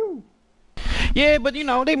 It's the same. Yeah, but you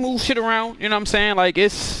know they move shit around. You know what I'm saying? Like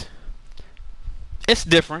it's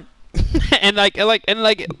different. and like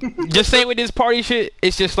just saying with this party shit,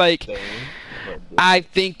 it's just like Same, but different. I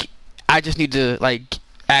think I just need to like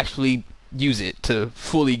actually use it to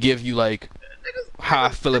fully give you like how I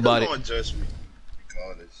feel about it. Niggas gonna judge me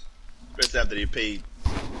regardless, especially after they paid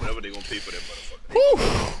whatever they gonna pay for that motherfucker.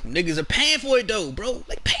 Whew, niggas are paying for it though, bro.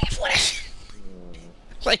 Like paying for that shit.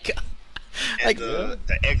 Like and the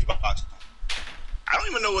Xbox. I don't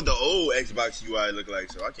even know what the old Xbox UI looked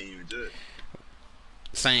like, so I can't even judge.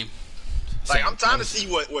 Same. Like, I'm trying to see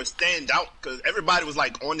what stand out, because everybody was,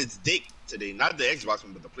 like, on its dick today. Not the Xbox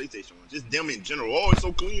one, but the PlayStation one. Just them in general. Oh, it's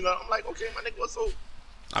so clean. I'm like, okay, my nigga, what's so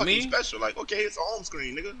fucking special? Like, okay, it's a home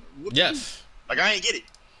screen, nigga. Yes. Like, I ain't get it.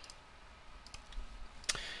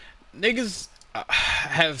 Niggas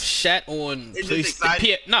have shat on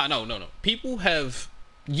PlayStation. No. People have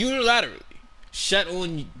unilaterally shat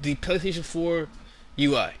on the PlayStation 4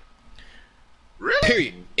 UI. Really?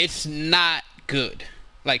 Period. It's not good.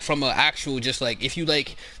 Like, from an actual, just like, if you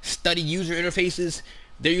like study user interfaces,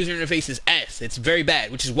 their user interface is ass. It's very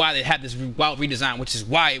bad, which is why they have this wild redesign, which is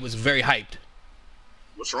why it was very hyped.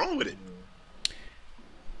 What's wrong with it?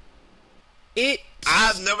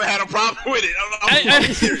 I've never had a problem with it.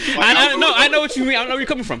 I know what you mean. I know where you're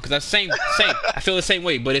coming from, because that's same. I feel the same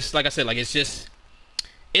way, but it's like I said, like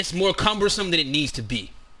it's more cumbersome than it needs to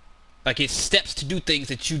be. Like, it's steps to do things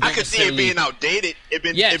that you don't I could see it being outdated. It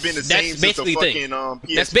been the same since the fucking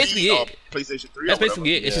PSP that's basically it. PlayStation 3. That's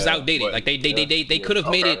basically it. It's just outdated. Like they could have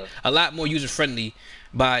made it a lot more user friendly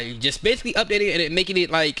by just basically updating it and making it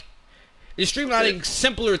like just streamlining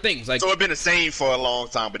simpler things. Like, so it's been the same for a long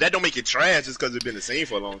time, but that don't make it trash just because it's been the same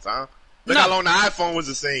for a long time. Look how long the iPhone was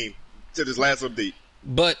the same to this last update.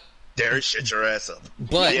 But Derek, shut your ass up.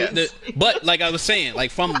 But but like I was saying, like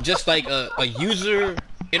from just like a user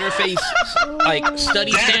interface like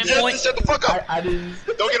study standpoint. Shut the fuck up.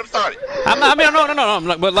 Don't get him started.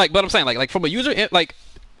 No. But I'm saying like from a user like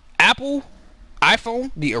Apple iPhone,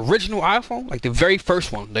 the original iPhone, like the very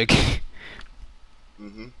first one, like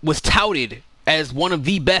was touted as one of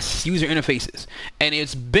the best user interfaces, and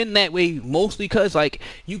it's been that way mostly because like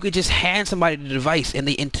you could just hand somebody the device and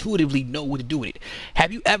they intuitively know what to do with it.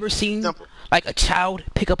 Have you ever seen like a child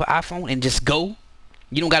pick up an iPhone and just go?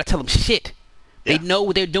 You don't gotta tell them shit. They know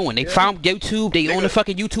what they're doing. They found YouTube. They own the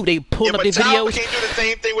fucking YouTube. They pulling up their videos. Can't do the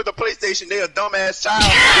same thing with the PlayStation. They're a dumbass child.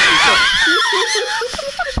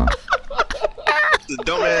 The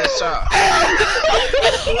dumbass child.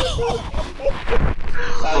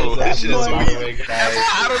 That shit is so easy. That's why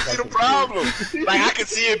I don't see the problem. Like, I could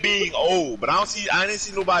see it being old, but I didn't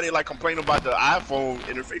see nobody like complain about the iPhone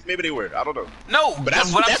interface. Maybe they were. I don't know. No, but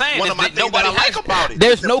that's what I'm saying. One of my things that I like about it.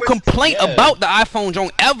 There's no complaint about the iPhone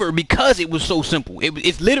drone ever because it was so simple.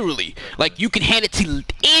 It's literally like you can hand it to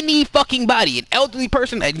any fucking body, an elderly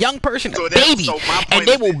person, a young person, a baby, and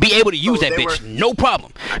they will be able to use that bitch, no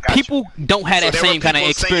problem. People don't have that same kind of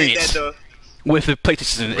experience with the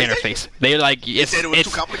PlayStation interface. They're like, it's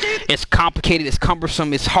complicated, it's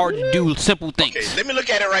cumbersome, it's hard to do simple things. Okay, let me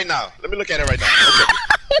look at it right now. Okay.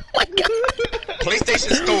 Oh my God.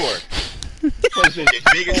 PlayStation Store.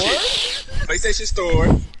 PlayStation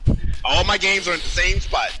Store. All my games are in the same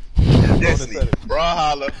spot. Destiny,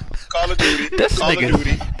 Brawlhalla, Call of Duty,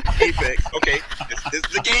 Apex. Okay, this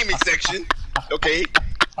is the gaming section. Okay,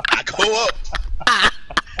 I go up.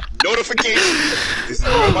 Notifications. This is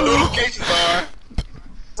where my notifications are.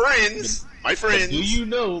 Friends, my friends. But do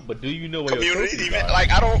you know where community event?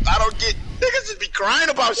 Like, I don't get niggas just be crying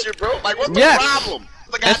about shit, bro. Like, what's the problem?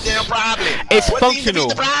 The goddamn problem. It's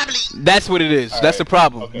functional. That's what it is. That's the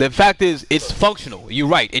problem. Okay. The fact is, it's functional. You're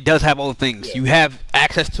right. It does have all the things. Yeah. You have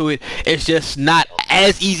access to it. It's just not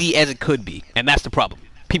as easy as it could be, and that's the problem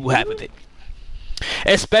people have with it.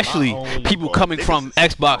 Especially people coming from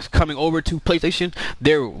Xbox coming over to PlayStation.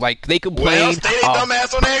 They're like, they complain. Well, stay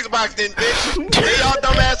dumbass on the Xbox then, bitch. Stay y'all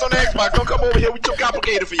dumbass on the Xbox. Don't come over here. We too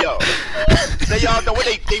complicated for y'all. Stay y'all know what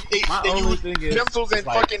they use pencils and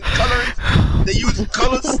fucking colors. They use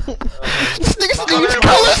colors. Niggas use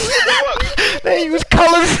colors. They use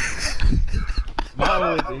colors.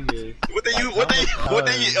 My only thing is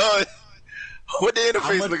what the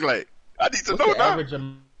interface look like? I need to know now.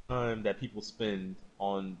 Time that people spend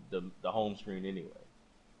on the home screen anyway.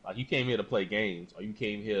 Like, you came here to play games, or you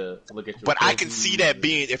came here to look at your. But I can see that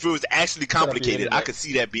being, if it was actually complicated, I could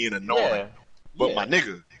see that being annoying. Yeah. But my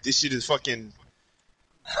nigga, this shit is fucking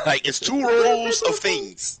like, it's two rows of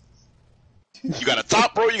things. You got a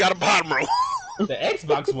top row, you got a bottom row. The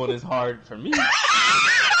Xbox one is hard for me.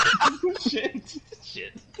 Shit.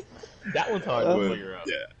 That one's hard to figure out.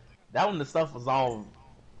 Yeah. That one, the stuff was all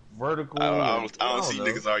vertical. I don't see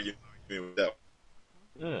niggas arguing with that.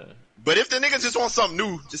 Yeah. But if the niggas just want something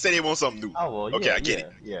new, just say they want something new. Oh, well, yeah, okay, I get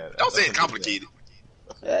it. Yeah. Don't say it's complicated.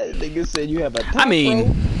 Niggas said you have a top row,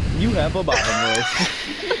 you have a bottom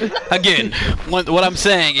row. Again, what I'm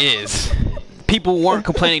saying is, people weren't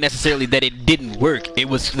complaining necessarily that it didn't work. It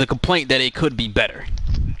was the complaint that it could be better.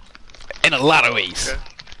 In a lot of ways. Okay.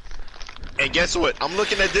 And guess what? I'm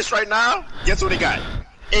looking at this right now. Guess what they got?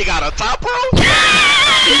 It got a top row.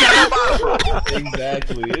 It got a bottom row.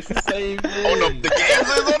 Exactly. It's the same thing. On the games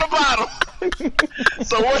is on the bottom.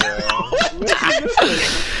 So what?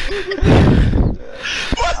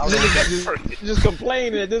 What's Just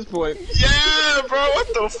complaining at this point. Yeah, bro. What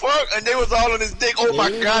the fuck? And they was all on his dick. Oh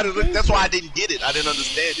my god! That's why I didn't get it. I didn't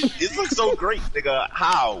understand it. It looks so great, nigga.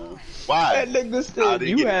 How? Why? That nigga said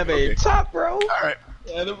you have a top row. All right.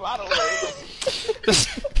 Yeah, the bottom row.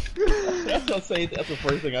 That's the same. That's the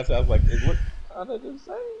first thing I said. I was like, "It look kind of the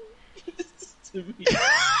same to me."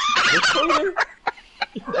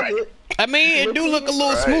 Right. I mean, it do look a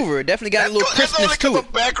little smoother. It definitely got a little crispness to it.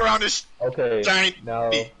 The background is Okay. giant. Now,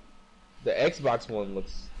 the Xbox one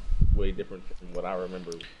looks way different from what I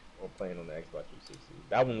remember playing on the Xbox 360.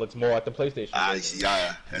 That one looks more like the PlayStation.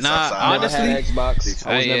 Yeah. Nah, I honestly, had Xbox.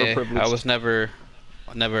 I was never privileged. I was never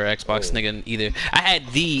Xbox nigga either. I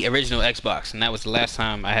had the original Xbox, and that was the last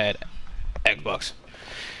time I had Xbox.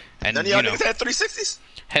 And None of y'all niggas had 360s?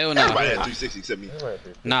 Hell no. Everybody had 360 except me.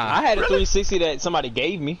 Nah, I had a 360 that somebody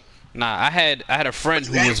gave me. Nah, I had a friend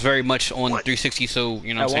who was very much on 360, so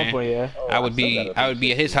you know what I'm saying. Point, yeah. I would be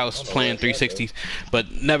at his house playing 360s, but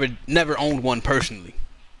never owned one personally.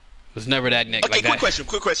 Was never that nigga Okay, like that.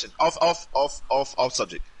 quick question. Off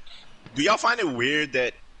subject. Do y'all find it weird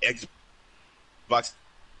that Xbox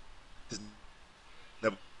is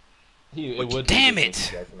never? Damn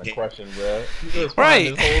it! Question, bro.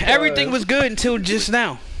 Right, everything was good until just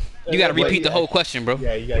now. You gotta repeat the whole question, bro.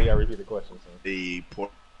 Yeah, you gotta repeat the question. Son. The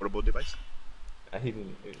portable device?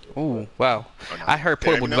 Ooh, wow. Oh, no. I heard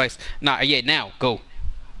portable Now? device. Nah, yeah, now go.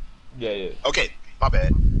 Yeah. Okay, my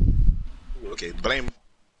bad. Okay, blame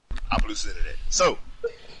Apple's internet. So,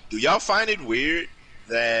 do y'all find it weird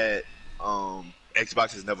that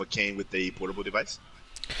Xbox has never came with a portable device?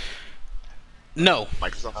 No,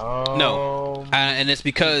 Microsoft? no, and it's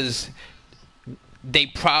because they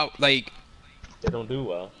they don't do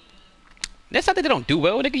well. That's not that they don't do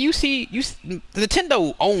well. Nigga,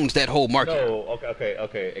 Nintendo owns that whole market. No,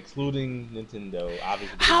 okay. Excluding Nintendo,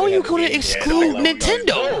 obviously. How are you gonna exclude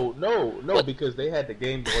Nintendo? No, because they had the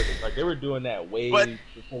Game Boy. Like they were doing that way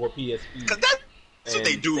before PSP. Cause that's what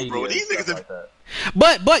they do, bro. These niggas have...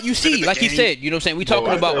 But you see, like you said, you know what I'm saying? We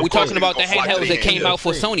talking about the handhelds that came out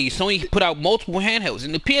for Sony. Sony put out multiple handhelds,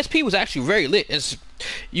 and the PSP was actually very lit.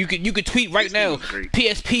 You could tweet right now,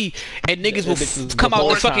 PSP, and niggas will come out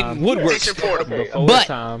the fucking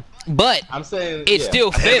woodworks. But I'm saying it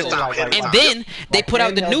still failed. And then they put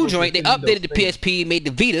out the new joint. They updated the PSP, made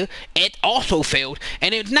the Vita. It also failed.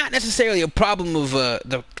 And it's not necessarily a problem of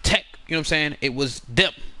the tech. You know what I'm saying? It was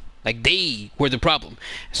them. Like, they were the problem.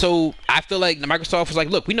 So I feel like Microsoft was like,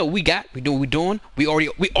 look, we know what we got. We know what we're doing. We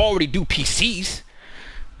already do PCs.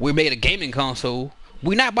 We made a gaming console.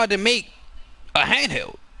 We're not about to make a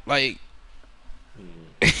handheld. Like,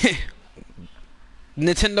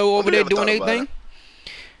 Nintendo over there doing anything.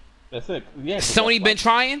 That's it. Yeah, Sony been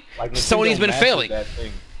trying. Sony's been failing.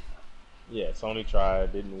 Yeah, Sony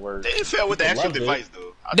tried, didn't work. They didn't fail with the actual device,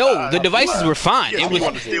 though. No, the devices were fine. Yeah, it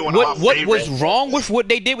was what was wrong with what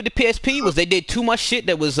they did with the PSP was they did too much shit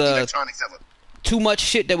that was too much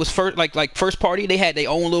shit that was first party. They had their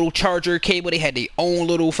own little charger cable. They had their own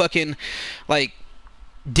little fucking like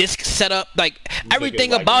disc setup. Like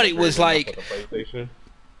everything about it was like.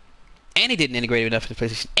 And he didn't integrate it enough to the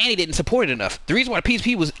PlayStation. And he didn't support it enough. The reason why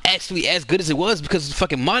PSP was actually as good as it was because of the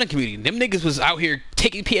fucking modding community. Them niggas was out here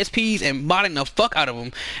taking PSPs and modding the fuck out of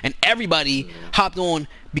them. And everybody hopped on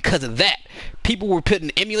because of that. People were putting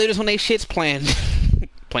emulators on their shits playing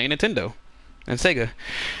Nintendo and Sega.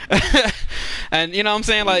 And you know what I'm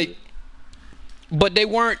saying? Like, but they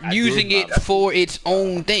weren't using it for its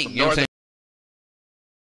own thing. You know what I'm saying?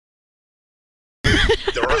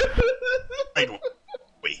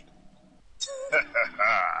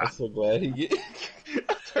 I'm so glad he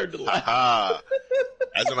I turned the light.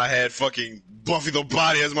 That's when I had fucking Buffy the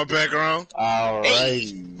Body as my background.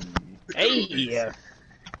 Alright. Hey.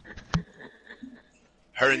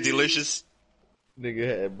 Her and Delicious.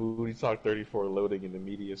 Nigga had Booty Talk 34 loading in the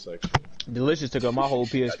media section. Delicious took up my whole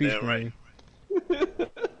PSP screen. Right.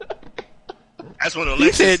 That's when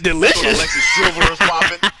Alexis. You said Delicious. Alexis Silver was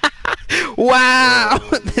popping. Wow.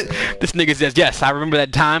 This nigga says yes. I remember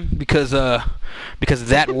that time because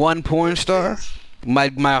that one porn star, my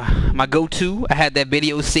go-to. I had that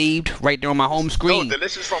video saved right there on my home screen. No,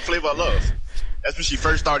 Delicious from Flavor of Love. That's when she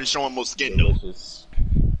first started showing more skin though.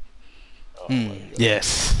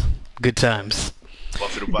 Yes, good times.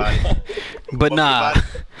 Buffy the Body. But nah,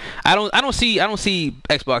 I don't see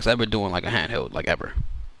Xbox ever doing like a handheld like ever.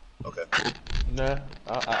 Okay. Nah,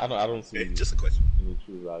 I don't see. Just a question. Any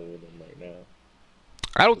true value in them right now.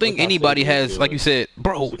 I don't think anybody has, like you said,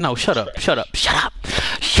 bro. No, shut up.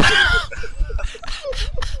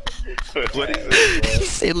 What is it? He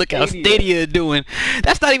said, "Look how Stadia doing."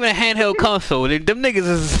 That's not even a handheld console. Them niggas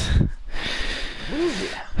is.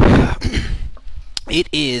 It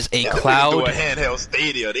is a cloud. Do a handheld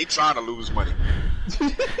Stadia. They trying to lose money.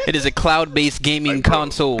 It is a cloud-based gaming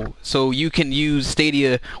console, so you can use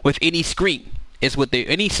Stadia with any screen. It's with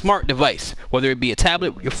any smart device, whether it be a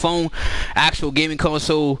tablet, your phone, actual gaming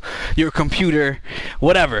console, your computer,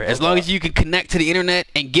 whatever. As long as you can connect to the internet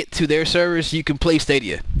and get to their servers, you can play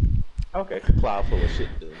Stadia. Okay, cloud full of shit.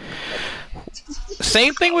 Dude.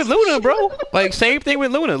 Same thing with Luna, bro. Like, same thing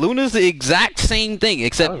with Luna. Luna's the exact same thing,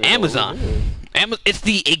 except Amazon. It's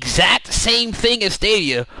the exact same thing as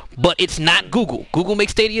Stadia, but it's not Google. Google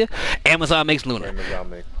makes Stadia, Amazon makes Luna.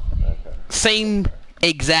 Okay. Same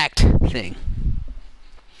exact thing.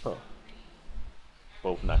 Huh.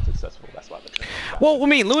 Both not successful. That's why. Well, I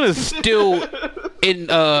mean, Luna's still in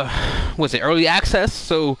what's it, early access,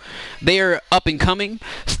 so they're up and coming.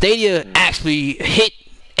 Stadia actually hit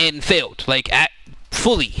and failed, like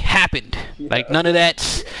fully happened. Like none of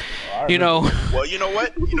that's, you know. Well, you know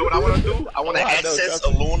what? You know what I want to do? I want to access a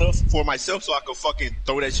Luna for myself so I can fucking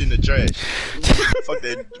throw that shit in the trash. Fuck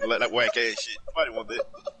that whack ass shit. Nobody want that.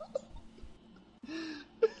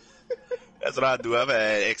 That's what I do. I've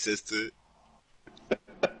had access to it.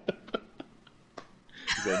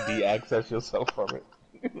 You gonna de-access yourself from it.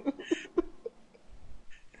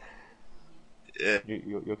 Yeah.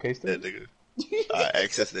 You okay, Steve? That nigga. I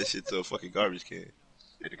access that shit to a fucking garbage can.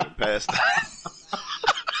 That nigga passed.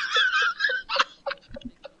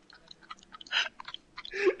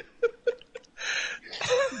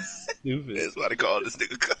 Stupid. That's why they call this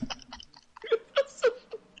nigga cut.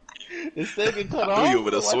 This nigga cut off. I knew you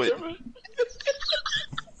with a sweat.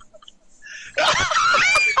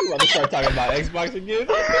 You want to start talking about Xbox again?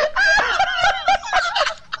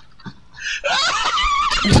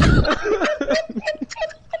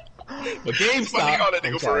 But GameStop. Call that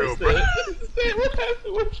nigga for real, bro. What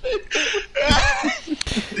happened with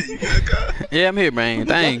You good, God? Yeah, I'm here, man.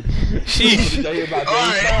 Dang. Sheesh. about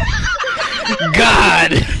Alright.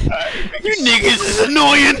 God. You niggas is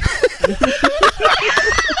annoying.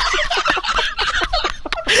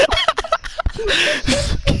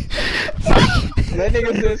 That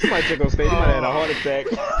nigga said somebody took on stage. He might have had a heart attack.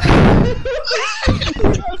 It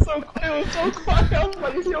was so quiet. I was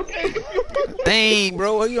like, is he okay? Dang,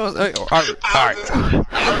 bro. What you on? All right.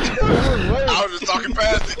 I was just talking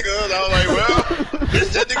past it, cuz. I was like, well,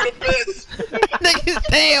 bitch, that nigga the best. Nigga,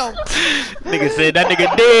 damn. Nigga said that nigga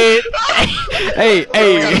dead. Hey.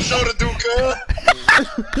 We got a show to do, cuz.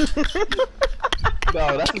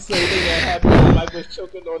 No, that's the same thing that happened when Mike was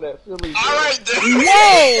choking on that Philly. Alright, then.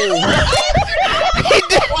 Whoa!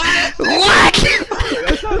 What?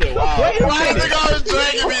 That sounded wild. Why the nigga always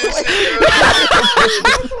dragging me and shit?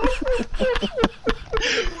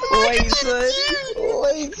 Wait, son.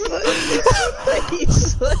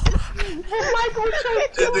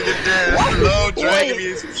 That nigga dead. Love dragging me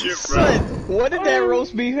and some shit, bro. Son, what did that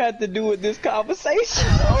roast beef have to do with this conversation?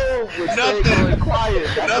 Nothing. Quiet.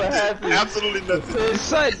 That's what Nothing. happened. Absolutely nothing.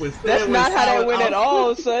 Son, that's not how that went at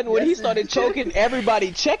all, son. When he started choking,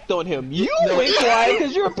 everybody checked on him. You went quiet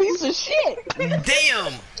because you're a piece of shit.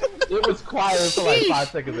 Damn. It was quiet for like 5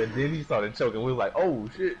 seconds, and then he started choking. We were like, "Oh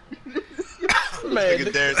shit!" Man,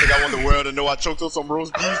 Nigga Darren said I want the world to know I choked on some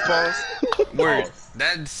roast beef balls. Word.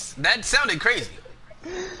 That sounded crazy.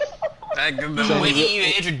 Like, the way he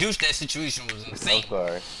even introduced that situation was insane. I'm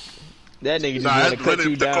sorry. that nigga just Nah, wanted that's to cut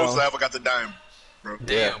literally you the closest I down. ever got to dying, bro.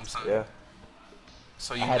 Damn, son. Yeah.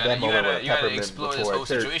 So you I had gotta, that moment with you gotta peppermint explore this before whole at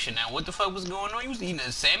church. situation now. What the fuck was going on? You was eating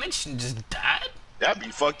a sandwich and just died? That'd be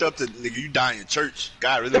fucked up to nigga you die in church.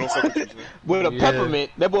 God really don't fuck with you. Man. With a Yeah.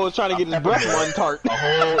 peppermint. That boy was trying to get his breath peppermint. one tart.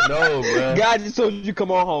 No, bro. God just told you to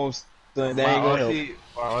come on home, son. That ain't gonna help.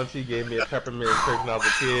 My auntie gave me a peppermint in church when I was a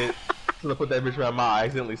kid. So I put that bitch around my eye, I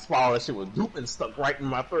accidentally swallowed that shit with goop and stuck right in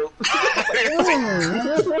my throat.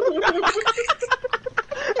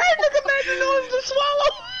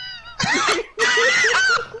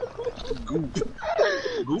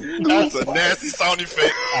 That's a nasty sound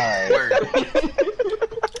effect. Alright. Word.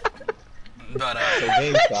 But, So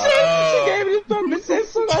GameStop. She gave me this peppermint and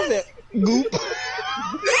said, I said, goop.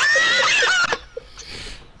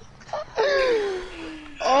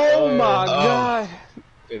 Oh my god.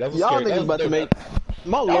 Hey, that was Y'all scary. That niggas was about to the- make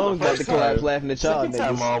my that was lungs the about to first collapse time. laughing at y'all Second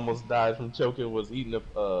time I niggas. almost died from choking was eating a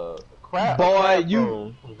crab. Boy, a crab you-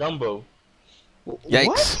 bone from gumbo. yikes.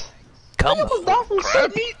 What? Come Almost on. died from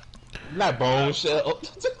crab meat? Not bone shell.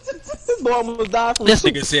 This boy almost died from This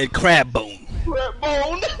soup. nigga said crab bone. Crab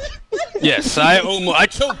bone. Yes, I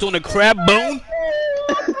choked on a crab bone.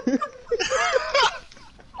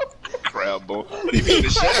 Crab bone. What do you mean, the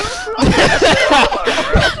chef?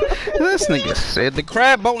 This nigga said the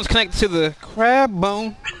crab bone is connected to the crab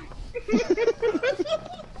bone.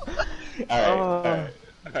 Alright.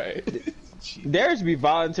 Darius be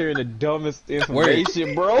volunteering the dumbest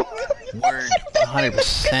information, bro. Word,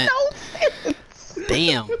 100%.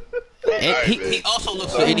 Damn. And he also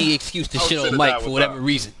looks for any excuse to shit on Mike for whatever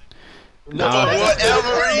reason. Whatever That's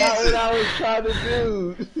reason. what I was trying to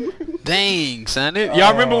do. Dang, son.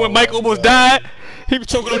 Y'all remember when Mike almost died? He was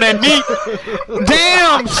choking on that meat.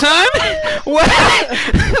 Damn, son. What?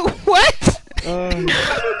 What?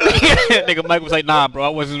 Nigga Mike was like, nah, bro, I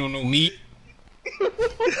wasn't on no meat.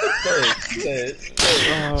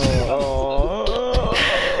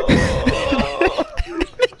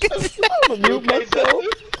 I'm gonna mute myself.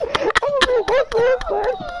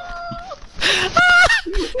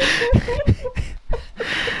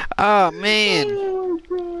 Oh, man.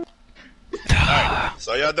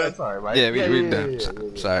 So y'all done? Sorry, Mike. Yeah, we done.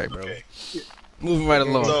 Sorry, bro. Okay. Moving right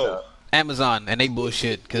along. So, Amazon and they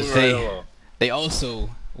bullshit because Moving right along. they also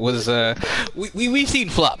was we've seen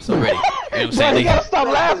flops already. You know what I'm Bro, saying? you gotta stop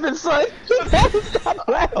laughing, son. You gotta stop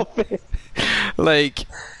laughing. Like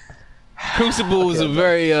Crucible is a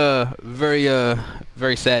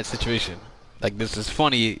very sad situation. Like, this is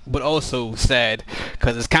funny, but also sad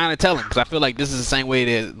because it's kind of telling. Because I feel like this is the same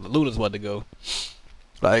way that Luda's about to go.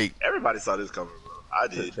 Like, everybody saw this coming, bro. I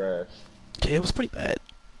did. Trash. yeah, it was pretty bad.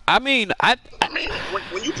 I mean, I mean,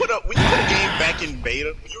 when you put a game back in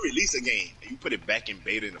beta, when you release a game and you put it back in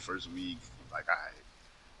beta in the first week, like, alright,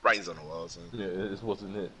 writings on the wall, son. Yeah, this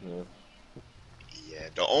wasn't it. Yeah. Yeah,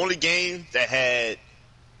 the only game that had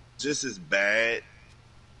just as bad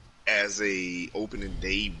as a opening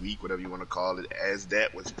day week, whatever you want to call it, as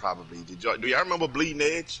that was probably. Do y'all remember Bleeding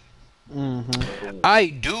Edge? I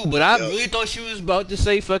do, but I really thought she was about to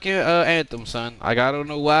say fucking Anthem, son. Like, I don't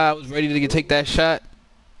know why I was ready to take that shot.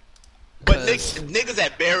 But niggas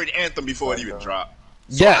had buried Anthem before it even dropped.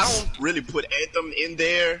 So Yes. I don't really put Anthem in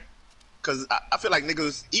there because I feel like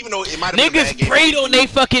niggas, even though it might have been a bad Niggas game, prayed on they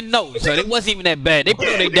fucking nose, son. It wasn't even that bad. They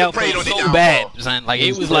prayed on their niggas prayed downfall on their so downfall. bad, son. Like,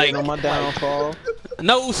 it was like, on my downfall.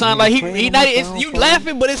 no, son. Like, he not. You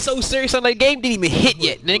laughing, but it's so serious. Son. Like, the game didn't even hit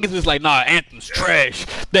yet. Niggas was like, nah, Anthem's trash.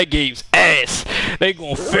 That game's ass. They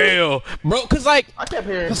gonna fail, bro. Cause like, I kept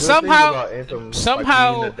hearing good somehow, things about Anthem,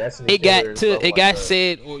 somehow like, being a Destiny it got killer and to stuff it like got that.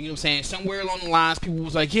 said, or you know what I'm saying, somewhere along the lines, people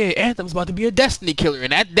was like, yeah, Anthem's about to be a Destiny killer,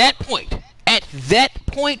 and at that point,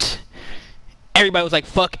 everybody was like,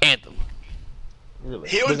 fuck Anthem. Really?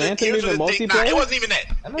 Here's Was the Anthem here's even the thing. Nah, multiplayer? it wasn't even that.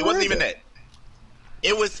 never It wasn't heard even that.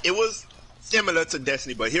 that. It was similar to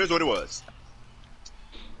Destiny, but here's what it was.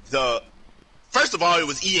 First of all, it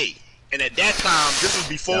was EA, and at that time, this was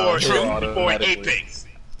before Apex.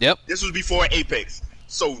 Yep. This was before Apex.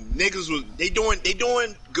 So niggas was they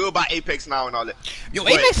doing good by Apex now and all that. Yo,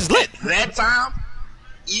 But Apex is lit. At that time,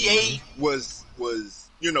 EA was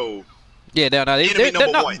you know. Yeah, Enemy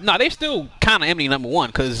number one. they still kind of enemy number one,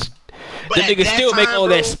 because But the at niggas that still make time, all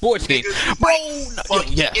bro, that sports game. niggas was Bro, like, no,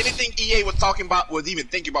 fuck, yes. anything EA was talking about was even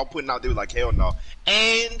thinking about putting out, they were like, hell no.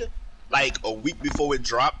 And like a week before it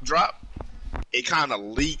dropped, it kind of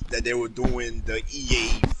leaked that they were doing the EA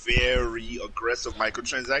very aggressive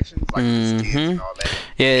microtransactions, like the skins and all that.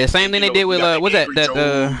 Yeah, the same thing they did with what's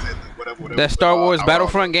that Star Wars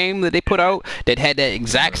Battlefront game that they put out that had that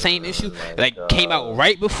exact same issue, like came out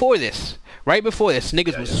right before this. Right before this,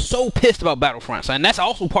 niggas was so pissed about Battlefront, son. And that's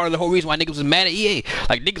also part of the whole reason why niggas was mad at EA.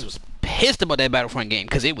 Like, niggas was pissed about that Battlefront game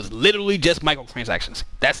because it was literally just microtransactions.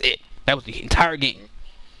 That's it. That was the entire game.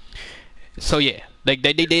 So yeah, they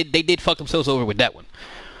did fuck themselves over with that one.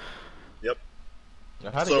 Yep.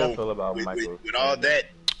 Now, how do y'all feel about with micro? all that?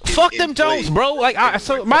 Fuck in them play. Jones, bro. Like,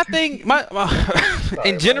 so my thing,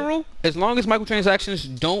 in general, as long as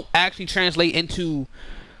microtransactions don't actually translate into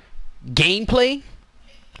gameplay,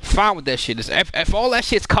 fine with that shit. If all that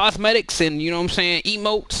shit's cosmetics and, you know what I'm saying,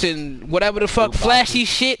 emotes and whatever the fuck, flashy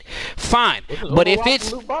shit, fine. But if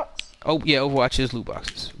it's Overwatch is loot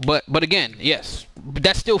boxes. But again, yes, but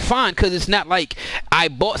that's still fine because it's not like I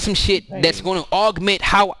bought some shit that's going to augment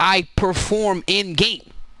how I perform in game.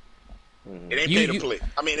 It ain't pay to play.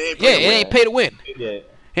 I mean, it ain't Yeah, pay to it win. ain't pay to win. Yeah. You know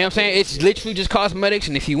what I'm saying? It's literally just cosmetics,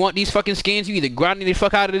 and if you want these fucking skins, you either grinding the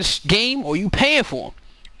fuck out of this game or you paying for them.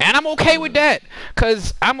 And I'm okay with that,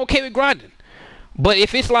 because I'm okay with grinding. But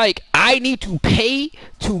if it's like, I need to pay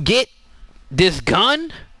to get this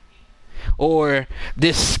gun, or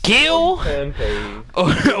this skill,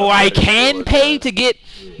 or I can pay to get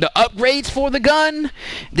the upgrades for the gun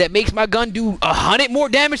that makes my gun do 100 more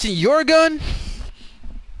damage than your gun,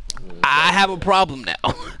 I have a problem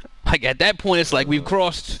now. Like at that point, it's like we've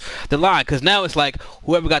crossed the line because now it's like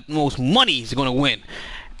whoever got the most money is gonna win.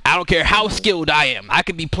 I don't care how skilled I am. I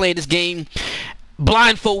could be playing this game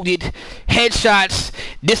blindfolded, headshots.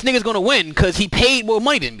 This nigga's gonna win because he paid more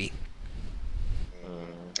money than me.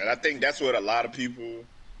 And I think that's what a lot of people.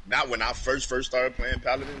 Not when I first started playing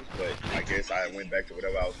Paladins, but I guess I went back to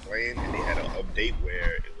whatever I was playing, and they had an update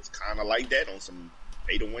where it was kind of like that on some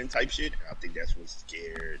pay to win type shit. And I think that's what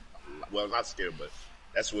scared. Well, not scared, but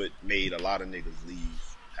that's what made a lot of niggas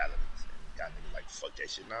leave Paladins and got niggas like fuck that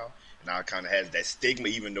shit now. And now it kind of has that stigma,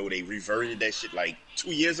 even though they reverted that shit like 2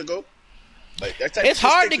 years ago. Like it's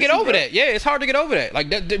hard to get over that. Yeah, it's hard to get over that. Like,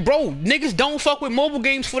 bro, niggas don't fuck with mobile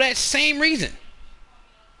games for that same reason.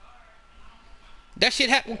 That shit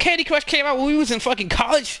happened when Candy Crush came out when we was in fucking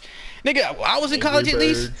college. Nigga, I was in college at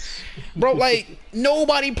least. Bro, like,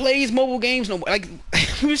 nobody plays mobile games no more. Like,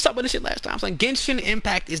 we was talking about this shit last time. It's like, Genshin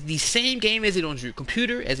Impact is the same game as it on your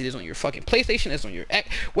computer, as it is on your fucking PlayStation, as on your...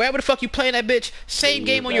 Wherever the fuck you playing that bitch, same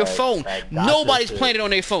game on your phone. Nobody's playing it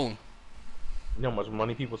on their phone. You know how much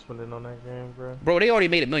money people spending on that game, bro? Bro, they already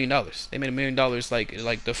made $1 million. They made $1 million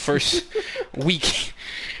like the first week.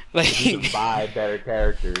 Like, you can buy better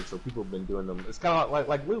characters, so people have been doing them. It's kind of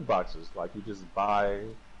like loot boxes. Like you just buy,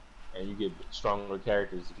 and you get stronger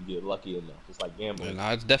characters if you get lucky enough. It's like gambling. No,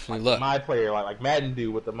 it's definitely like luck. My player, like Madden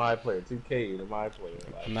do with the My Player, 2K, the My Player.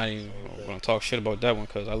 Like, I'm not even gonna talk shit about that one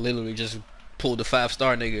because I literally just pulled the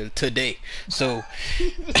 5-star nigga today. So.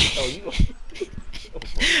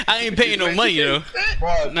 I ain't paying no money, you know.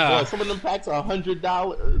 Bro, some of them packs are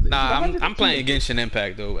 $100. Nah, I'm playing Genshin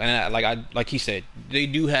Impact though, and like he said, they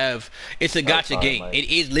do have. It's a gacha game. It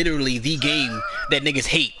is literally the game that niggas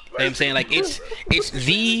hate. You know what I'm saying? Like it's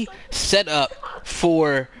the setup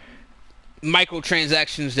for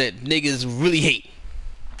microtransactions that niggas really hate.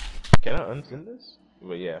 Can I unsend this?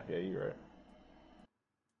 But yeah, you're right.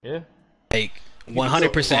 Yeah. Like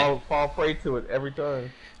 100%. Fall prey to it every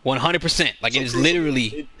time. 100%. Like, it is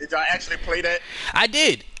literally. Did y'all actually play that? I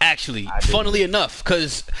did, actually. Funnily enough,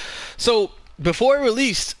 because so before it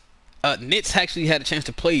released, Nitz actually had a chance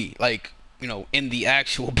to play, like, you know, in the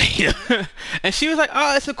actual beta, and she was like,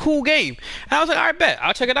 "Oh, it's a cool game," and I was like, "All right, bet,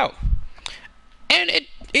 I'll check it out." And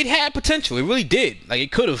it had potential. It really did. Like,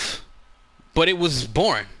 it could have, but it was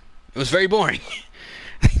boring. It was very boring.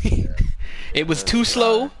 It was too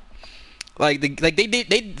slow. Like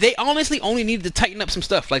they honestly only needed to tighten up some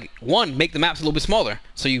stuff. Like, one, make the maps a little bit smaller,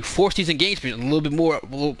 so you force these engagements a little bit more.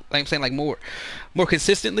 Like I'm saying, like more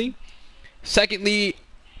consistently. Secondly,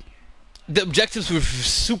 the objectives were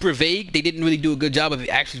super vague. They didn't really do a good job of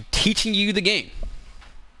actually teaching you the game.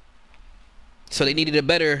 So they needed a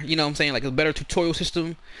better, you know what I'm saying, like a better tutorial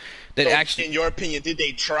system. That so actually, in your opinion, did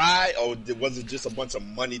they try, or was it just a bunch of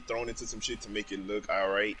money thrown into some shit to make it look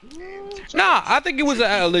alright? Nah, I think it was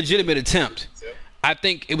a legitimate attempt. I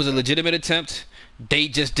think it was a legitimate attempt. They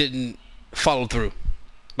just didn't follow through.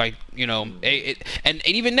 Like, you know, and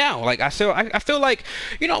even now, like I feel like,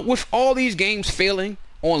 you know, with all these games failing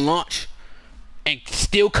on launch and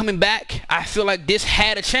still coming back, I feel like this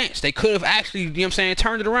had a chance. They could have actually, you know what I'm saying,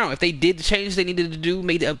 turned it around. If they did the changes they needed to do,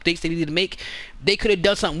 made the updates they needed to make, they could have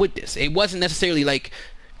done something with this. It wasn't necessarily like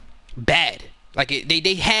bad. Like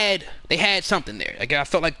they had something there. Like, I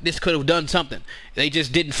felt like this could have done something. They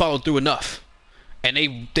just didn't follow through enough, and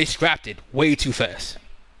they scrapped it way too fast.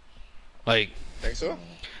 Like, think so?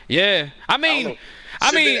 Yeah, I mean,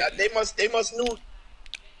 they must knew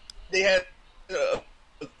they had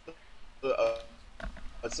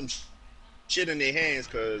some shit in their hands,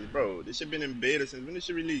 cause bro, this shit been in beta since when this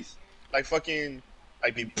shit released? Like fucking,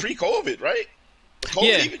 like pre-COVID, right?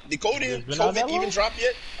 Did COVID even drop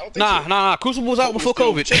yet? I don't think so. Nah. Crucible was out before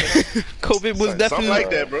COVID. COVID was definitely something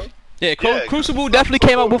like that, bro. Yeah, Crucible definitely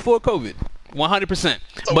came out before COVID. 100%.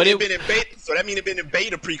 So but it been in beta. So that means it been in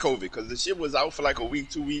beta pre-COVID, because the shit was out for like a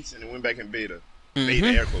week, 2 weeks, and it went back in beta. Beta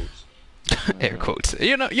air quotes. Air quotes.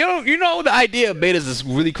 You know the idea of betas is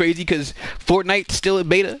really crazy because Fortnite's still in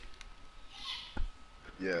beta.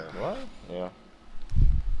 Yeah. What? Yeah.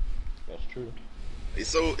 That's true. It's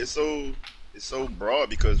so broad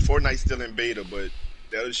because Fortnite's still in beta, but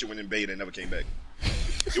the other shit went in beta and never came back.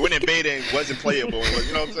 It went in beta and wasn't playable.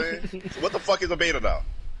 You know what I'm saying? So what the fuck is a beta now?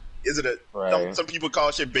 Is it some people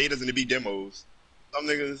call shit betas and it be demos? Some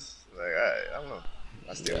niggas like, I don't know.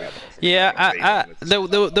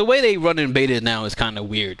 The way they run in beta now is kind of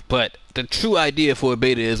weird, but the true idea for a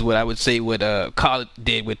beta is what I would say what COD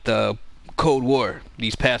did with Cold War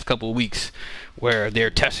these past couple of weeks, where they're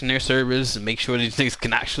testing their servers and make sure these niggas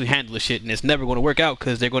can actually handle the shit, and it's never going to work out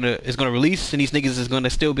because it's gonna release, and these niggas is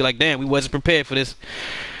gonna still be like, damn, we wasn't prepared for this.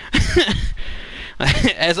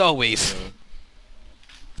 As always.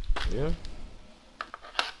 Yeah.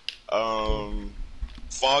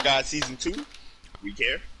 Fall Guys Season 2. We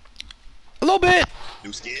care. A little bit.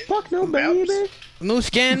 New skins. Fuck no, new maps. baby. New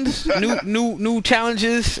skins, new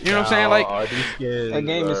challenges. You know what I'm saying? Like that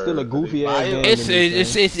game is still a goofy ass game.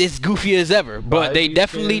 It's goofy as ever, but they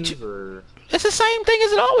definitely. It's the same thing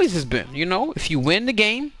as it always has been. You know, if you win the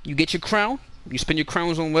game, you get your crown. You spend your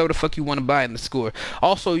crowns on whatever the fuck you want to buy in the store.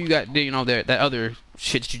 Also, you got that other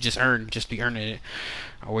shit that you just earn, just be earning it,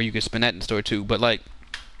 or you can spend that in the store too. But like,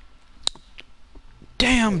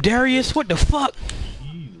 damn, Darius, what the fuck?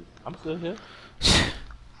 I'm still here.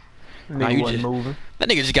 Nah, you just moving. That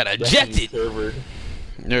nigga just got ejected.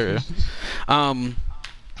 Yeah.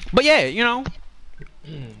 But yeah, you know,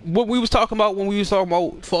 what we was talking about when we was talking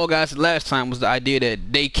about Fall Guys last time was the idea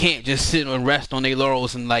that they can't just sit and rest on their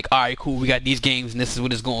laurels and like, all right, cool, we got these games and this is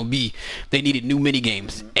what it's gonna be. They needed new mini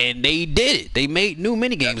games, and they did it. They made new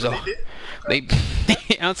mini games. They you know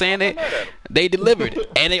what I'm saying, they delivered,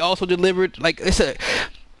 and they also delivered like it's a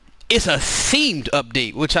themed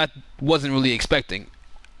update, which I wasn't really expecting.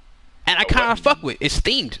 And I kind of fuck with. It's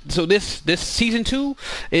themed. So this season 2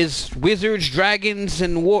 is wizards, dragons,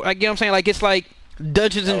 and war. Like, you know what I'm saying? Like, it's like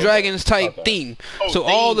Dungeons and Dragons type theme. So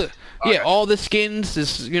all the skins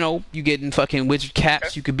is, you know, you getting fucking wizard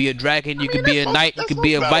caps. You could be a dragon. You could be a knight. You could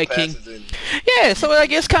be a Viking. Yeah. So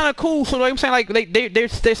like it's kind of cool. So like I'm saying, like they're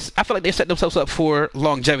I feel like they set themselves up for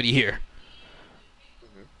longevity here.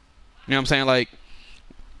 You know what I'm saying? Like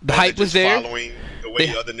the hype was there. Following the way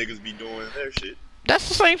other niggas be doing their shit. That's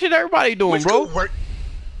the same shit everybody doing, which bro.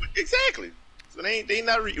 Exactly. So they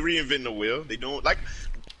not reinventing the wheel. They doing like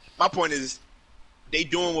my point is they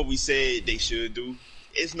doing what we said they should do.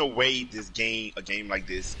 There's no way a game like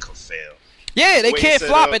this could fail. Yeah, they can't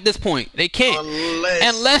flop at this point. They can't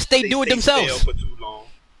unless they do it themselves. For too long.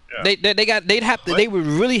 Yeah. They would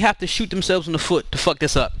really have to shoot themselves in the foot to fuck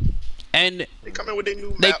this up. And they come in with their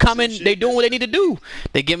new maps. They doing what they need to do.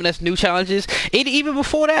 They giving us new challenges. Even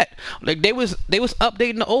before that, like they was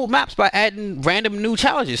updating the old maps by adding random new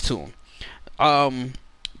challenges to them.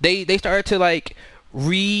 They started to like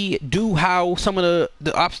redo how some of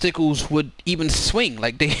the obstacles would even swing.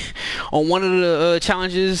 Like they on one of the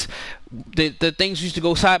challenges, the things used to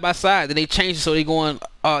go side by side. Then they changed it so they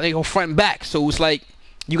go front and back. So it's like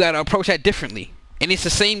you gotta approach that differently. And it's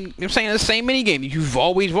the same, you know what I'm saying, the same mini game you've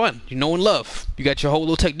always run, you know and love. You got your whole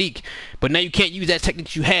little technique. But now you can't use that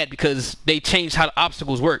technique you had because they changed how the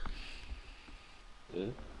obstacles work. Yeah.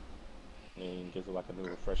 And gives it like a new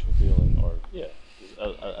refreshing feeling, or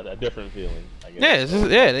a different feeling, I guess.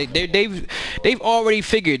 They've already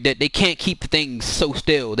figured that they can't keep things so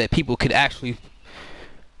still that people could actually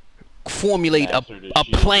formulate a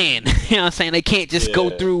plan. You know what I'm saying? They can't just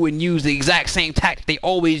go through and use the exact same tactic they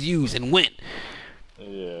always use and win.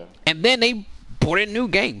 Yeah. And then they brought in new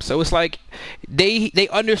games. So it's like they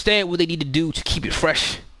understand what they need to do to keep it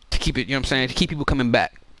fresh, to keep it, you know what I'm saying, to keep people coming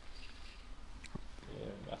back. Yeah,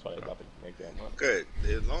 that's why they about to make that money. Good.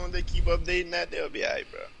 As long as they keep updating that, they'll be alright,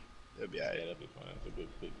 bro. They'll be alright. Yeah, that'll be fine. It's a big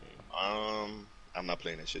game. I'm not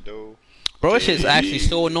playing that shit though. Bro, that shit's actually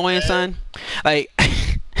so annoying, son. Like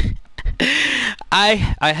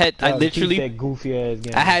I literally that goofy ass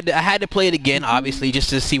game. I had to play it again, obviously, just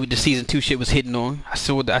to see what the season 2 shit was hitting on. I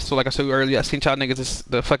saw like I said earlier. I seen y'all niggas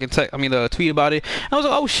the fucking the tweet about it. And I was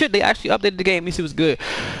like, oh shit, they actually updated the game. Let me see what's good,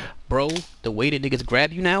 bro. The way that niggas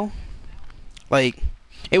grab you now, like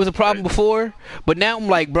it was a problem before, but now I'm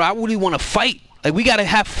like, bro, I really want to fight. Like we gotta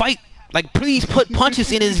have fight. Like please put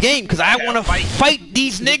punches in this game because I want to fight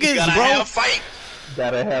these niggas, bro.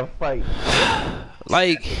 Gotta have fight.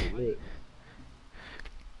 Like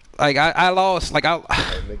I lost. Like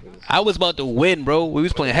I was about to win, bro. We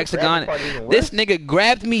was playing Hexagon. This nigga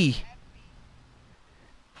grabbed me,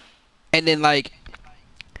 and then like,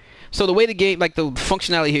 so the way the game, like the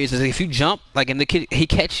functionality here is if you jump, like, and the kid he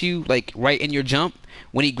catch you like right in your jump.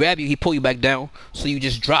 When he grab you, he pull you back down, so you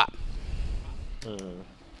just drop.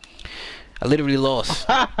 I literally lost.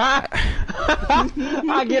 I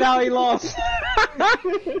get how he lost.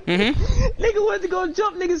 Nigga went to go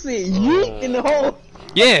jump. Nigga said yeet in the hole.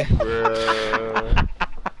 Yeah.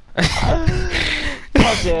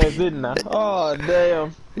 Fuck ass, didn't I? Oh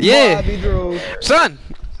damn. Yeah. Bobby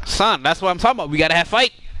Son, that's what I'm talking about. We gotta have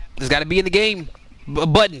fight. There's gotta be in the game. A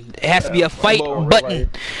button. It has to be a fight button.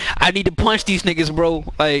 I need to punch these niggas, bro.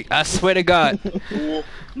 Like I swear to God. That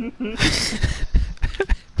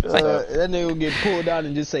nigga will get pulled out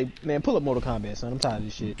and just say, man, pull up Mortal Kombat, son. I'm tired of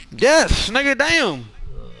this shit. Yes, nigga, damn.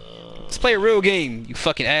 Let's play a real game, you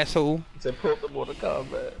fucking asshole. Said pull up the Mortal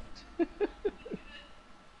Kombat.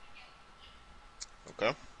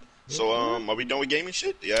 Okay. So are we done with gaming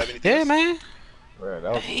shit? Do you have anything? Yeah, else? man. Right,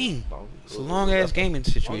 that was Dang. It's a long ass gaming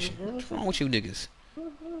situation. What's wrong with you niggas?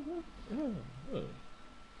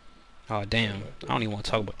 Oh damn. I don't even want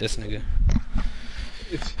to talk about this nigga.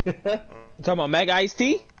 You talking about Mega Ice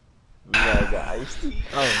T? Mega Ice T.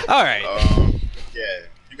 Oh, Alright. Yeah,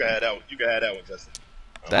 you can have that one. You can have that one, Justin.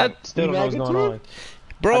 That still don't know what's going on.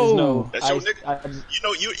 bro. That's your nigga. You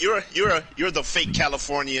know, you're the fake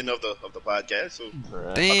Californian of the podcast. So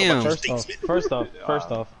Damn. First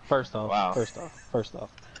off.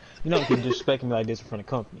 You know you can disrespect me like this in front of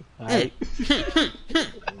company, alright?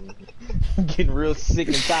 I'm getting real sick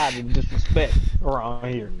and tired of disrespect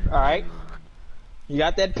around here, alright? You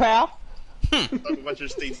got that, pal? talk about your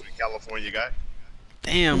states in California, guy.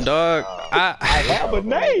 Damn, dog. I have a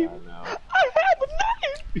name. I have a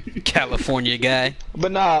name. California guy.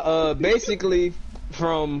 But nah, basically,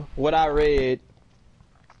 from what I read,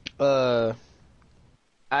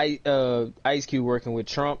 Ice Cube working with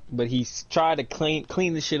Trump, but he's tried to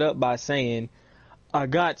clean the shit up by saying, I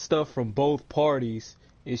got stuff from both parties.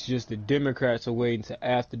 It's just the Democrats are waiting to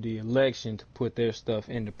after the election to put their stuff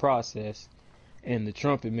in the process, and the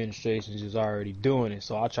Trump administration is already doing it.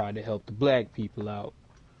 So I tried to help the black people out.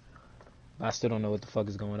 I still don't know what the fuck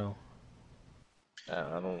is going on.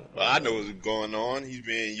 I know what's going on. He's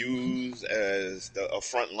being used as a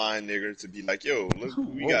frontline nigga to be like, yo, look who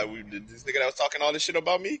we got. This nigga that was talking all this shit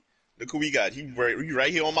about me. Look who we got. He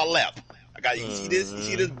right here on my lap. You see this? You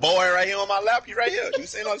see this boy right here on my lap? He right here. You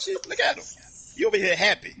saying all this shit? Look at him. He over here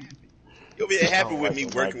happy. He over here happy with me,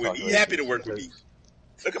 working with me. He happy to work with me.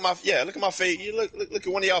 Look at my face. Look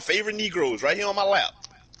at one of y'all favorite Negroes right here on my lap.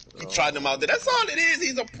 He tried them out there. That's all it is.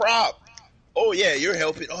 He's a prop. Oh yeah, you're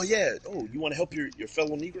helping. Oh yeah. Oh, you want to help your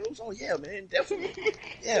fellow Negroes? Oh yeah, man, definitely.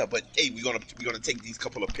 Yeah, but hey, we're gonna take these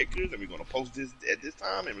couple of pictures and we're gonna post this at this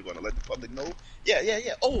time and we're gonna let the public know. Yeah.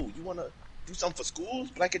 Oh, you wanna do something for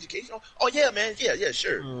schools, black education? Oh yeah, man. Yeah,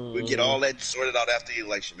 sure. We'll get all that sorted out after the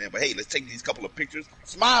election, man. But hey, let's take these couple of pictures.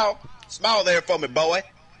 Smile there for me, boy.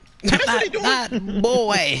 That's what they doing.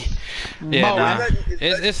 Boy. Yeah, nah.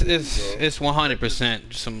 It's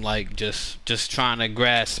 100% some like just trying to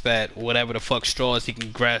grasp at whatever the fuck straws he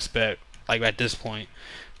can grasp at, like at this point,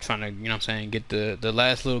 trying to, you know what I'm saying, get the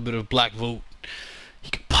last little bit of black vote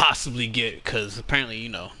he could possibly get, because apparently, you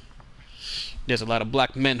know, there's a lot of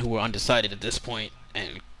black men who are undecided at this point,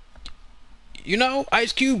 and you know,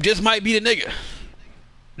 Ice Cube just might be the nigga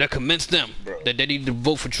that convinced them that they need to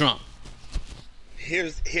vote for Trump.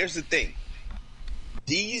 Here's the thing.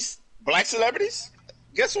 These black celebrities,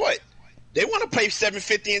 guess what? They want to pay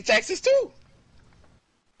 $750 in taxes too.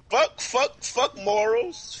 Fuck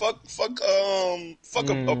morals. Fuck a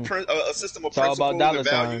system of principles and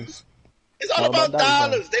values. It's all about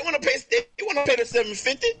dollars. They want to pay. They want to pay the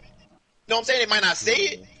 $750. You know what I'm saying? They might not say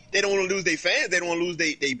it. They don't want to lose their fans. They don't want to lose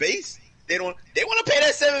their base. They want to pay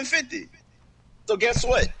that $750. So guess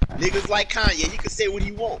what? Niggas like Kanye, he can say what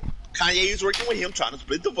he want. Kanye is working with him, trying to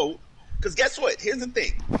split the vote. Because guess what? Here's the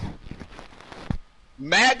thing.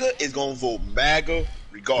 MAGA is going to vote MAGA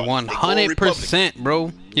regardless. 100%,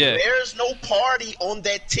 bro. Yeah. There's no party on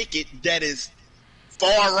that ticket that is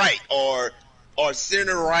far right or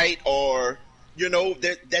center right or, you know,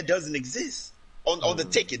 that doesn't exist on the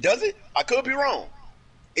ticket, does it? I could be wrong.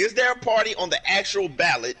 Is there a party on the actual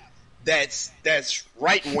ballot that's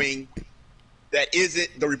right wing that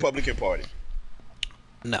isn't the Republican Party?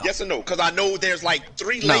 No. Yes or no? Because I know there's like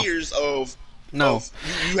three layers of. No.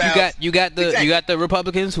 You got the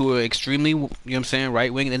Republicans who are extremely, you know what I'm saying,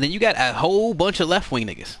 right wing, and then you got a whole bunch of left wing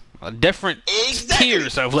niggas. Different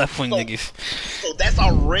tiers of left wing niggas. So that's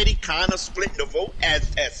already kind of splitting the vote, as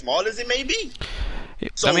small as it may be.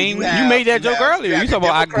 So I mean, you made that joke earlier. You talk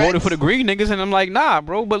about I voted for the green niggas, and I'm like, nah,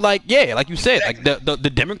 bro. But like, yeah, like you said, like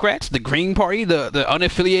the Democrats, the Green Party, the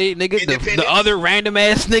unaffiliated nigga, the other random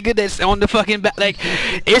ass nigga that's on the fucking back. Like,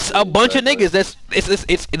 it's a bunch of niggas.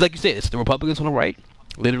 It's like you said, it's the Republicans on the right,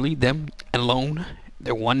 literally them alone.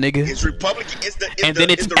 They're one nigga. It's Republican. And then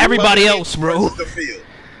it's everybody else, bro.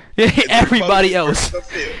 Everybody else.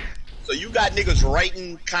 So you got niggas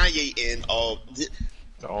writing Kanye in.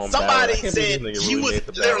 Somebody said he was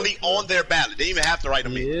literally on their ballot. They didn't even have to write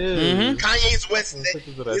him in. Mm-hmm. Kanye West,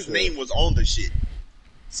 his name was on the shit.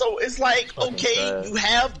 So it's like, okay, you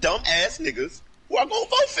have dumb ass niggas who are gonna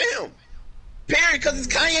vote for him. Period, because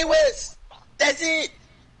it's Kanye West. That's it.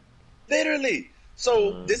 Literally.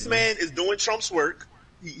 So this man is doing Trump's work.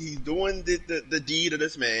 He's doing the deed of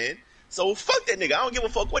this man. So fuck that nigga. I don't give a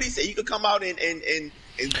fuck what he say. He could come out and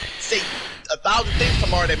say 1,000 things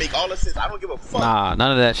tomorrow that make all the sense. I don't give a fuck. Nah,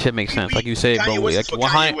 none of that shit makes sense. Like you said, bro. Like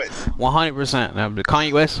 100%. Now, the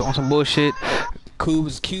Kanye West on some bullshit.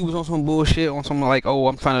 Cube was on some bullshit, on some like, oh,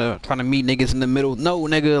 I'm trying to meet niggas in the middle. No,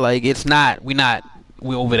 nigga, like it's not. We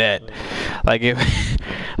over that. Like if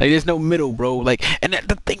like there's no middle, bro. Like, and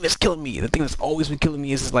the thing that's killing me, the thing that's always been killing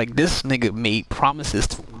me is like this nigga made promises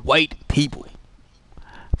to white people.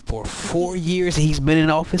 For 4 years he's been in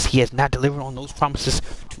office, he has not delivered on those promises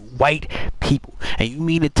to white people. And you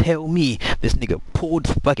mean to tell me this nigga pulled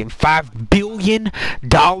the fucking $5 billion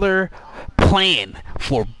plan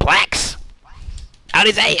for blacks out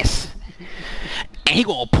his ass, and he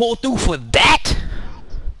gonna pull through for that?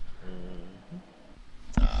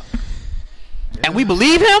 And we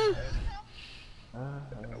believe him? Oh,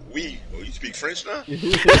 you speak French now?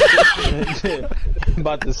 I'm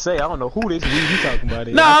about to say, I don't know who this we talking about.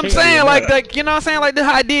 No, I'm saying like you know what I'm saying, like the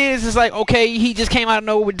idea is like, okay, he just came out of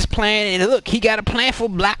nowhere with this plan, and look, he got a plan for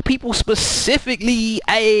black people specifically.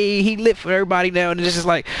 Hey, he lit for everybody now, and it's just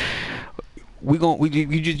like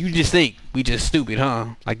you just think we just stupid, huh?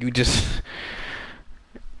 Like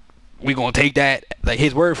we gonna take that like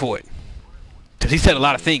his word for it, because he said a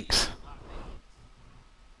lot of things.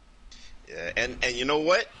 Yeah, and you know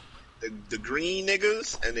what? The green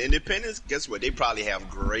niggas and the independents, guess what? They probably have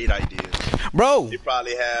great ideas, bro. They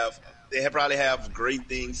probably have great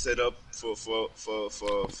things set up for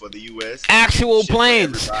the U.S. Actual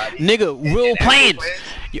plans, nigga, real plans.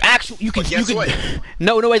 You can. What?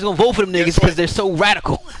 No, nobody's gonna vote for them niggas because they're so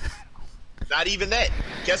radical. Not even that.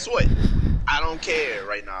 Guess what? I don't care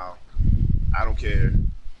right now. I don't care.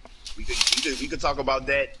 We could talk about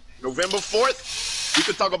that November 4th. We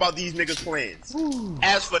could talk about these niggas' plans. Ooh.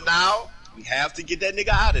 As for now, we have to get that nigga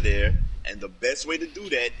out of there, and the best way to do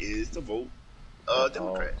that is to vote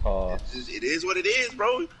Democrat. It is what it is,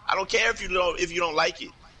 bro. I don't care if you don't like it.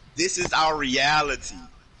 This is our reality.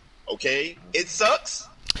 Okay? It sucks.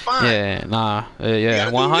 Fine. Yeah, nah.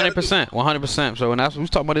 Yeah, 100%. 100%. So, and that's we was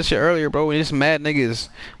talking about this shit earlier, bro. And this mad niggas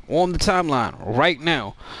on the timeline right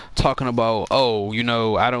now talking about, oh, you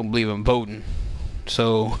know, I don't believe in voting.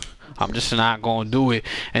 So I'm just not gonna do it,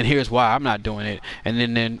 and here's why I'm not doing it. And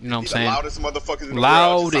then you know what I'm saying? Loudest motherfuckers in the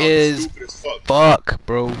loud world. as fuck,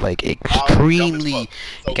 bro. Like extremely.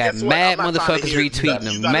 So got mad motherfuckers retweeting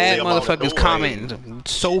them, mad motherfuckers commenting,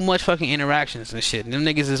 so much fucking interactions and shit. And them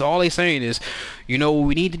niggas is all they saying is, you know what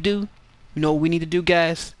we need to do? You know what we need to do,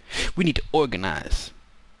 guys? We need to organize.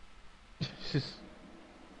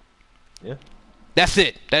 Yeah. That's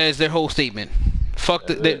it. That is their whole statement. Fuck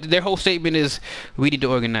their whole statement is we need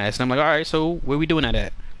to organize. And I'm like, all right, so where we doing that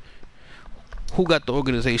at? Who got the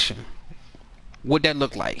organization? What'd that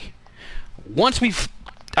look like? Once we've,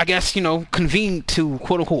 I guess, you know, convened to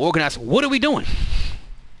quote unquote organize, what are we doing?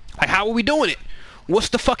 Like, how are we doing it? What's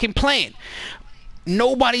the fucking plan?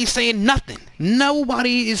 Nobody's saying nothing.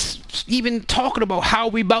 Nobody is even talking about how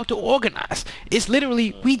we about to organize. It's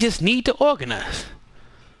literally, we just need to organize.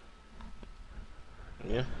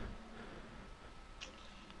 Yeah.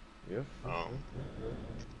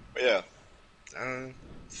 Yeah.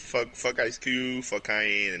 Fuck Ice Cube, fuck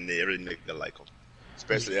Kanye, and every nigga like him.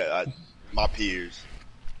 Especially my peers.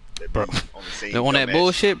 Bro, on the same on that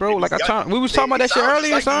bullshit, bro. Like we was talking about that shit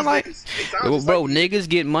earlier, son. Like, bro, niggas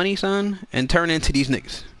get money, son, and turn into these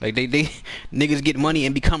niggas. Like they niggas get money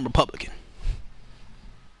and become Republican.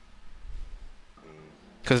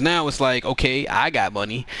 Cause now it's like, okay, I got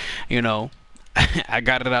money, you know, I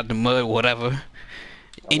got it out the mud, whatever.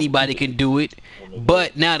 Anybody can do it,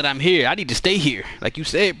 but now that I'm here, I need to stay here. Like you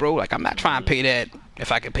said, bro. Like I'm not trying to pay that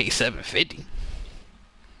if I can pay $750.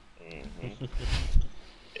 Mm-hmm.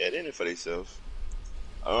 Yeah, they're in it for themselves.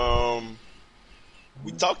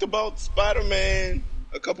 We talked about Spider-Man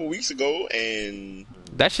a couple weeks ago, and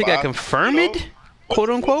that shit got confirmed, you know,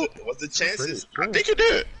 quote unquote. What's the chances? I think it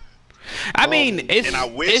did. I mean,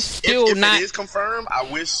 it's still if not. It is confirmed. I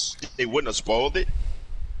wish they wouldn't have spoiled it.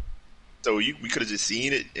 So we could have just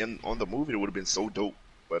seen it on the movie. It would have been so dope.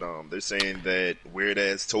 But they're saying that weird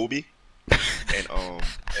ass Toby and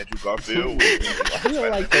Andrew Garfield. I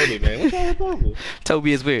don't like Toby, man. What's wrong with Toby?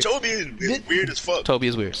 Toby is weird. Toby is weird as fuck. Toby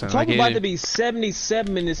is weird. Toby about to be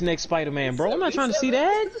 77 in this next Spider-Man, bro. I'm not trying to see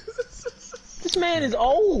that. This man is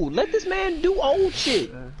old. Let this man do old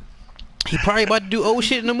shit. He probably about to do old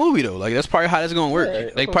shit in the movie though. Like that's probably how that's gonna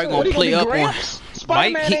work. They probably gonna play up on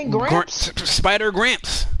Spider-Man ain't Gramps. Spider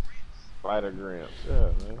Gramps. Spider Gramps. Yeah,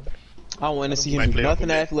 man. I don't want to see him do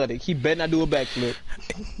nothing athletic. He better not do a backflip.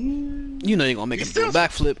 You know you're gonna make him do a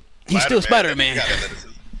backflip. He's still Spider-Man.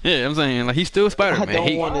 Yeah, I'm saying like he's still Spider-Man. I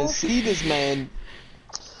don't want to see this man.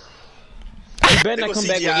 He better not come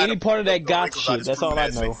back with any part of that goth shit. That's all I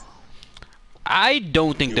know. I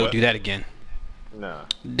don't think they'll do that again. Nah.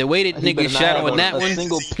 The way that He nigga better not shot have on that a one.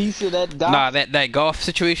 single piece of that dot. Nah, that golf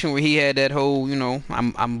situation where he had that whole, you know,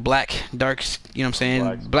 I'm black, dark, you know what I'm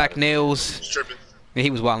saying, black nails. He's tripping. Yeah, he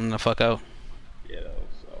was wilding the fuck out. Yeah, that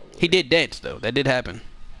was He did dance though. That did happen.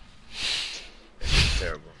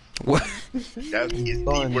 Terrible. What? That is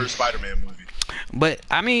the worst Spider-Man movie. But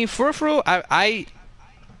I mean, for real, I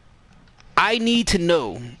need to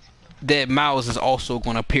know that Miles is also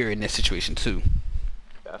going to appear in this situation too.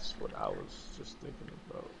 That's what I was just thinking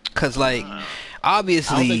about. Cause like,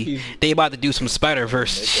 obviously they about to do some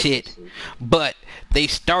Spider-Verse shit, but they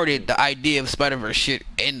started the idea of Spider-Verse shit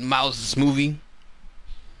in Miles' movie.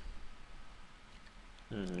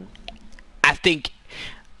 Mm-hmm. I think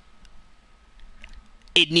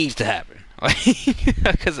it needs to happen.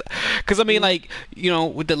 Cause I mean, like, you know,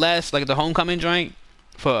 with the last, like, the Homecoming joint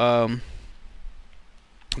for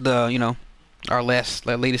the, you know, our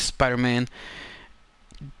latest Spider-Man,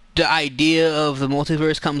 the idea of the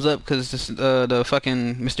multiverse comes up because the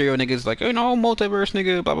fucking Mysterio niggas like, you know, multiverse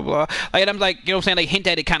nigga, blah blah blah. Like, and I'm like, you know what I'm saying? They hint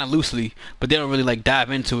at it kind of loosely, but they don't really like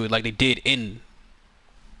dive into it like they did in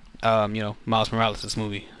you know, Miles Morales'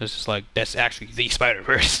 movie. It's just like, that's actually the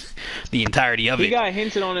Spider-Verse, the entirety of it. He got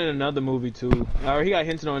hinted on in another movie too, or he got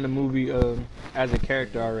hinted on in the movie as a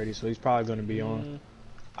character already, so he's probably gonna be on.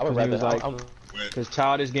 I would rather like, because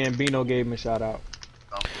Childish Gambino gave him a shout out.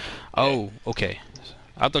 Oh, okay.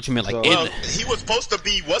 I thought you meant like Well, he was supposed to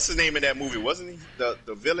be what's his name in that movie, wasn't he? The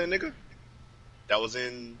villain nigga that was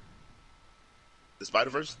in the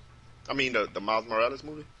Spider-Verse. I mean the Miles Morales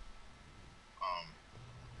movie.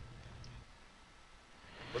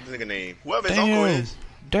 What's the nigga name? Whoever his uncle is.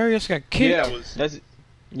 Darius got killed.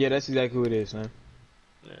 Yeah, that's exactly who it is, man.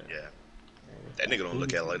 Yeah. That nigga don't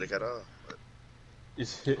look athletic at all.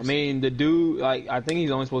 I mean, the dude, like, I think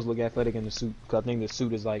he's only supposed to look athletic in the suit, because I think the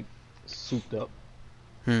suit is, like, souped up.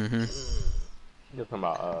 Mm-hmm. You're talking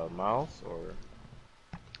about Miles or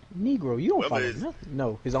Negro? You don't Whoever follow is- nothing.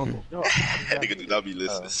 No, his uncle. no? That nigga do not be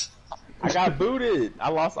listening. I got booted. I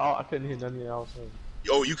lost all. I couldn't hear none of y'all I was saying.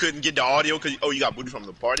 Oh, you couldn't get the audio because you got booted from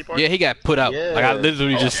the party? Yeah, he got put out. Yeah. Like, I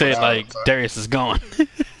literally just said, sorry, like, sorry. Darius is gone.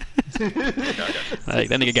 Like,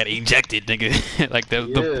 that nigga got ejected, nigga. Like, the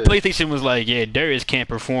PlayStation was like, yeah, Darius can't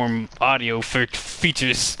perform audio for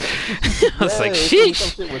features. I was like, sheesh.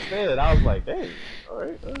 Some shit was said. I was like, dang. All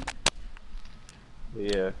right.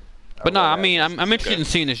 Yeah. But no, I mean, I'm interested in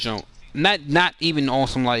seeing this joint. Not even on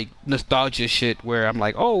some like nostalgia shit where I'm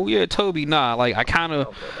like, oh yeah, Toby. Nah, like I kind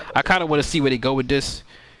of want to see where they go with this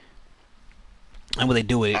and what they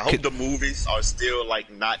do with it. I hope the movies are still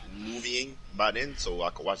like not moving by then, so I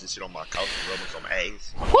can watch this shit on my couch and rub some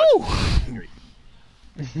ass. Woo!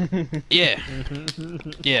 Yeah,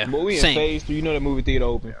 yeah. But we in Same. phase 3, you know the movie theater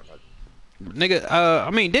open. Nigga. I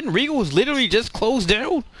mean, didn't Regal's literally just close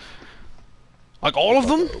down? Like all of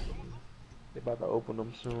them? They about to open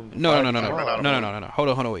them soon. No. Hold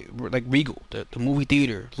on, wait. Like Regal, the movie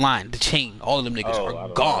theater line, the chain, all of them niggas are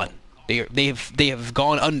gone. They have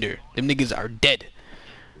gone under. Them niggas are dead.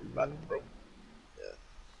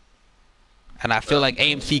 And I feel like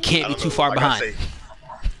AMC can't be too far behind.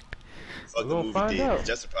 Fuck the movie theater.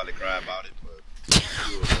 Justin probably cry about it, but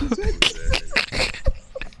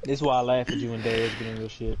This is why I laugh at you and Darius getting real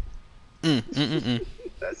shit.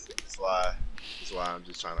 That's why I'm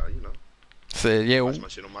just trying to, you know, Said, yeah, watch my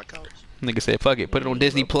shit on my couch. nigga said, fuck it, put it on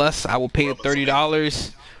Disney Plus. I will pay it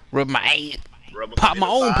 $30, rub my ass, pop my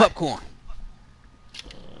own popcorn.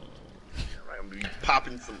 I'm gonna be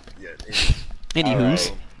popping some. Yeah.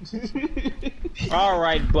 Anywho's. All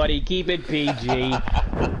right, buddy, keep it PG. Head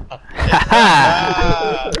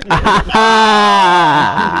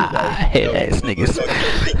ass niggas.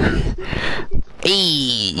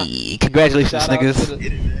 Hey, congratulations,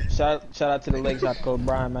 niggas. Shout out to the Lake Shop Coach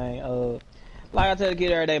Brian, man. Like I tell the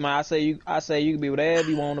kid every day, man, I say you can be whatever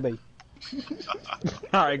you want to be.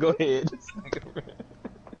 All right, go ahead.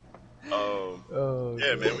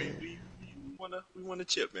 Yeah, man, we wanna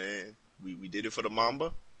chip, man. We did it for the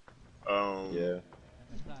Mamba. Yeah.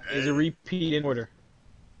 Is a repeat in order.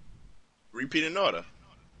 Repeat in order.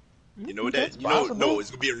 You know that? No,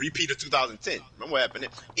 it's gonna be a repeat of 2010. Remember what happened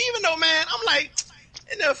then? Even though, man, I'm like,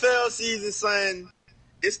 NFL season, son,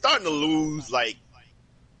 it's starting to lose like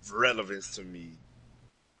relevance to me.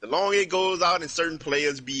 The longer it goes out and certain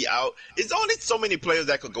players be out, it's only so many players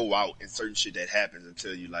that could go out and certain shit that happens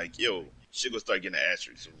until you like, yo, shit gonna start getting an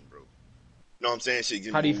asterisk soon, bro. You know what I'm saying? Shit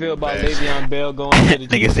getting How do you feel about bad. Le'Veon Bell going to the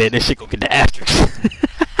Nigga said that shit gonna get the asterisk.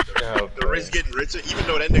 The rich getting richer, even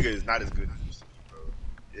though that nigga is not as good as he used to be, bro.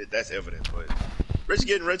 That's evident, but rich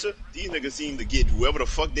getting richer, these niggas seem to get whoever the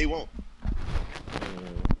fuck they want.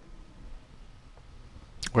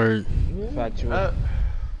 Word. Factual.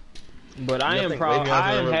 But I am proud.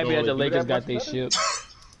 I am happy that the Lakers got their ship.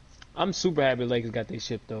 I'm super happy the Lakers got their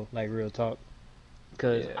ship though. Like real talk.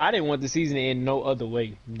 Cause I didn't want the season to end no other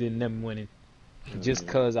way than them winning. Just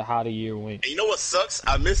cause of how the year went. And you know what sucks?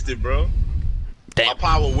 I missed it, bro. Damn. My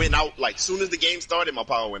power went out. Like, soon as the game started, my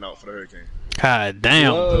power went out for the Hurricane. God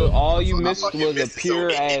damn. All you So I missed fucking was a missed it. pure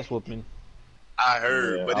So ass whooping. I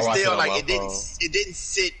heard, Yeah, but I it's watched still it on like my it didn't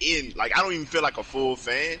sit in. Like, I don't even feel like a full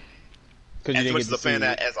fan. Cause you As didn't much get as a to fan see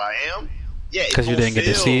it. as I am. Yeah, it 'Cause you don't didn't get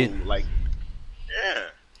to see feel it? Like, yeah.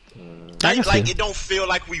 I can Like see. it don't feel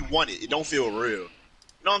like we won it. It don't feel real.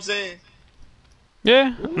 You know what I'm saying?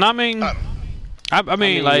 Yeah. No, I mean, I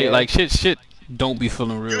mean, yeah. like shit don't be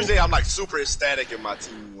feeling real. Usually I'm like super ecstatic in my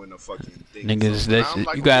team when the fucking thing. Niggas, Now that's I'm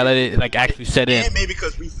like, you gotta let okay. it like actually set in. And maybe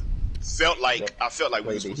because we felt like I felt like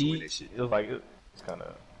we were Played the supposed to win Heat. this shit. It was like it's kind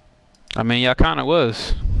of I mean, y'all kind of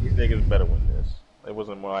was. these niggas better win this. It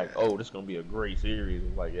wasn't more like, oh, this is gonna be a great series. It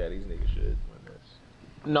was like, yeah, these niggas should win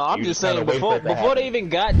this. No, I'm You just just kinda saying wait for before it to they happen. even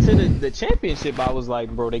got to the championship, I was like,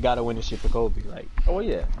 bro, they gotta win the shit for Kobe. Like, Oh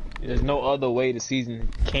yeah, there's no other way the season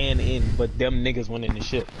can end but them niggas winning the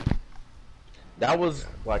shit. that was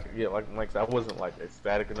like I wasn't like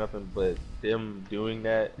ecstatic or nothing, but them doing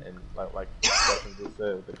that and like Justin just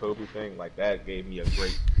said with the Kobe thing, like that gave me a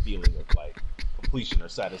great feeling of like completion or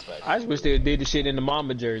satisfaction. I just wish they did the shit in the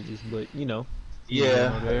Mamba jerseys, but you know. Yeah,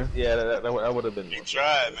 that would have been. They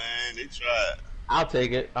tried, man. They tried. I'll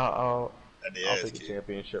take it. I'll That they I'll ass take the kicked.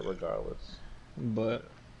 championship regardless. But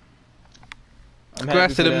I'm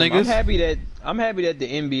Congrats to for them them. niggas. I'm happy that the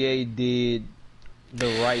NBA did the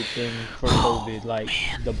right thing for COVID, like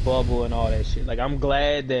the bubble and all that shit. Like I'm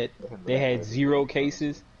glad that they had 0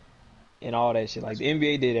 cases and all that shit. Like the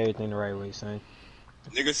NBA did everything the right way, son.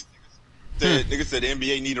 Niggas said the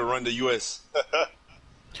NBA need to run the US.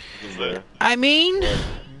 I mean,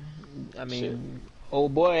 I mean,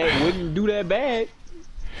 old boy wouldn't do that bad.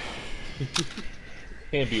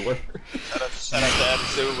 Can't be worse. Shout out to Adam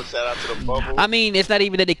Silver. Shout out to the bubble. I mean, it's not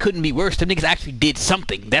even that they couldn't be worse. Them niggas actually did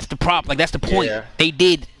something. That's the problem. Like that's the point. Yeah. They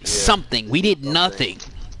did something. We did nothing.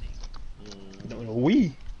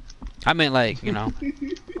 We. I mean, like you know,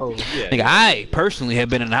 Oh, Yeah. nigga, I personally have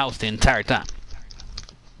been in the house the entire time.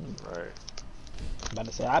 Right. about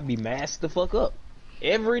to say I'd be masked the fuck up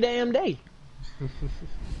every damn day.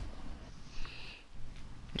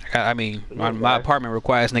 I mean, my apartment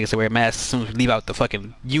requires niggas to wear masks as soon as we leave out the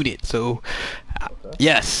fucking unit. So,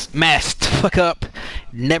 yes, masked, fuck up.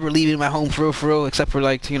 Never leaving my home for real, except for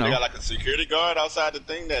like, you They know. got like a security guard outside the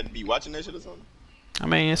thing that be watching that shit or something. I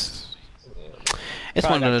mean, it's Probably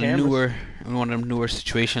one of got the cameras. one of them newer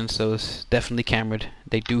situations. So it's definitely camered.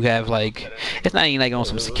 They do have like, it's not even like on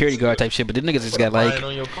some security guard type shit, but them niggas just got like,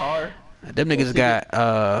 on your car. them niggas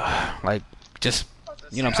got like just.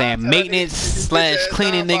 You know what I'm saying? Maintenance /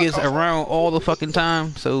 cleaning niggas around all the fucking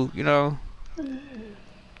time. So, you know.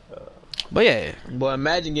 But yeah. But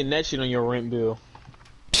imagine getting that shit on your rent bill.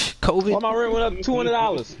 COVID. Well, my rent went up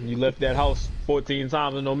 $200. You left that house 14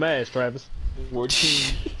 times with no mask, Travis.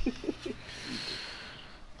 14.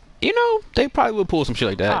 You know, they probably would pull some shit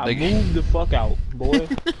like that. I Like, moved the fuck out, boy.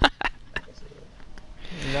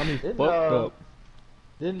 Got me Didn't, fucked up.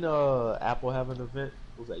 Didn't Apple have an event?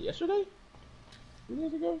 Was that yesterday? 2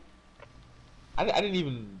 days ago? I didn't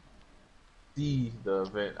even see the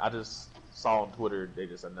event. I just saw on Twitter they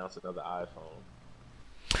just announced another iPhone.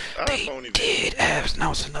 they iPhone even. did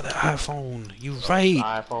announce another iPhone. You right.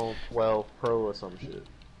 iPhone 12 Pro or some shit.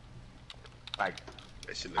 Like,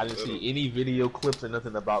 That shit I look didn't little. see any video clips or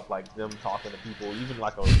nothing about like them talking to people, even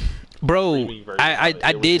like a Bro, streaming version I of it. I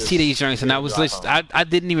It was did just see these joints and I was new listening. iPhone. I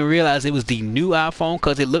didn't even realize it was the new iPhone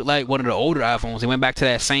because it looked like one of the older iPhones. It went back to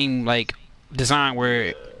that same like design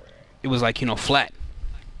where it was like, you know, flat.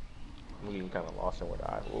 We even kind of lost in with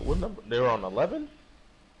what number? They were on 11.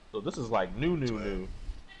 So this is like new.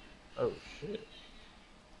 Oh shit!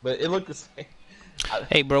 But it looked the same.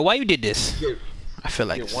 Hey, bro, why you did this? Get, I feel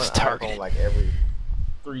like get this one is iPhone targeted. like every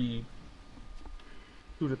 2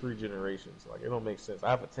 to 3 generations. Like it don't make sense. I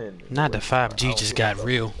have a 10. Not the Like, 5G I don't just give got a fuck.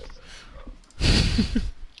 real.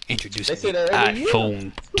 They Introducing say the that every year.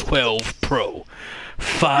 iPhone 12 Pro.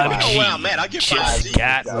 I know 5G where I'm at. I get just 5G.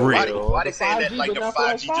 got Why real. they- why they saying that like the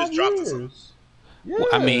 5G just dropped or something? Yeah,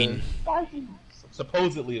 I mean- 5G.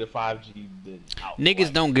 Supposedly the 5G been out. for, Niggas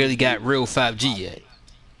like, don't really got real 5G yet.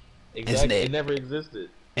 Exactly. it? It never existed.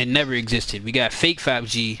 It never existed. We got fake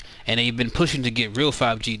 5G, and they've been pushing to get real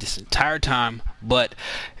 5G this entire time. But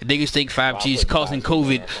niggas think 5G is causing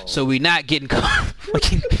COVID, so we not getting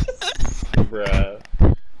fucking. Bruh.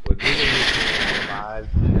 When niggas are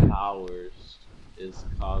 5G towers is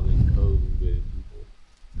causing COVID in people.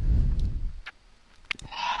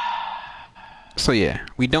 So yeah,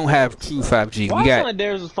 we don't have true 5G. Why We got son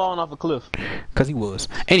Darius was falling off a cliff? because he was.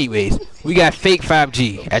 Anyways, we got fake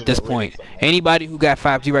 5G at this point. Anybody who got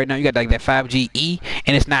 5G right now, you got like that 5G-E,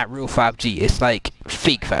 and it's not real 5G. It's like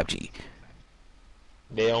fake 5G.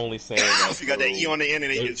 They only saying that If you got that E on the end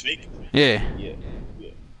and it's fake. Yeah. Yeah.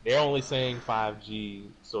 They're only saying 5G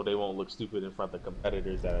so they won't look stupid in front of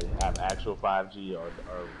competitors that have actual 5G, or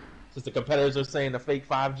since the competitors are saying the fake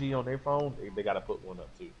 5G on their phone, they got to put one up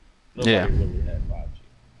too. Nobody really had 5G.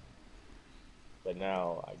 But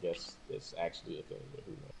now, I guess it's actually a thing, but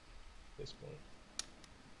who knows at this point.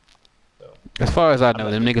 So, As far as I know,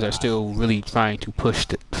 them niggas are still really trying to push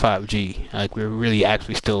the 5G. Like, we're really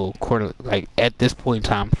actually still, like, at this point in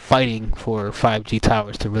time, fighting for 5G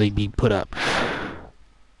towers to really be put up.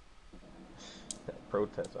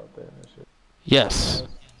 protests out there and shit. Yes.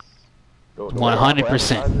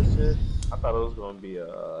 100%. I thought it was going to be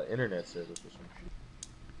a internet service or some shit.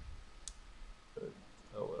 But,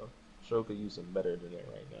 oh well. Show could use some better than that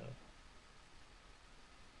right now.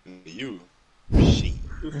 You. Shit.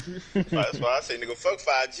 That's why I say, nigga, fuck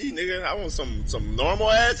 5G, nigga. I want some normal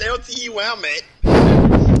ass LTE where I'm at.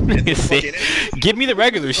 Give me the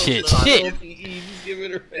regular shit. Shit.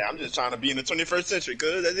 Yeah, I'm just trying to be in the 21st century,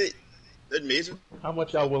 cuz that's it. That's major. How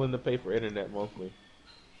much y'all willing to pay for internet monthly?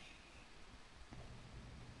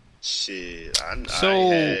 Shit, I ain't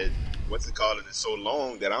had what's it called in so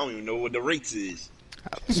long that I don't even know what the rates is.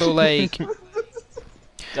 So like,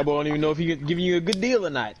 that boy don't even know if he giving you a good deal or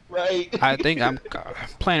not. Right. I think I'm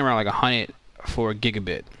playing around like 100 for a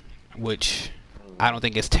gigabit, which I don't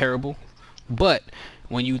think is terrible. But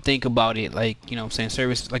when you think about it, like, you know what I'm saying,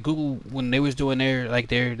 service like Google, when they was doing their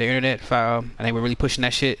internet file and they were really pushing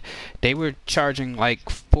that shit, they were charging like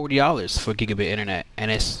 $40 for gigabit internet,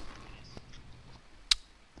 and it's,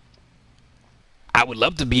 I would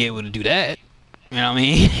love to be able to do that. You know what I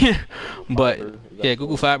mean? But yeah,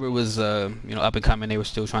 Google Fiber was you know, up and coming. They were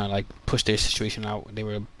still trying to like push their situation out. They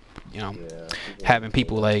were, you know, having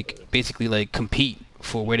people like basically like compete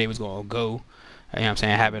for where they was going to go. You know what I'm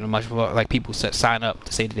saying? Having a much like people sign up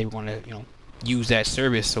to say that they were going to, you know, use that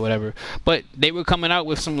service or whatever. But they were coming out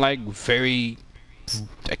with some like very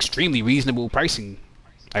extremely reasonable pricing.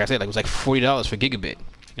 Like I said, like it was like $40 for gigabit,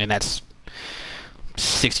 and that's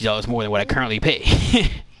 $60 more than what I currently pay.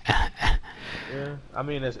 Yeah, I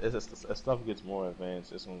mean, as stuff gets more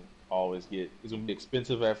advanced, it's gonna be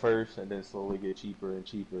expensive at first, and then slowly get cheaper and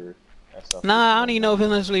cheaper. Nah, I don't even know if it's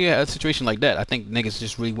necessarily a situation like that. I think niggas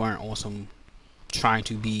just really weren't on some trying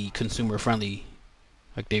to be consumer friendly.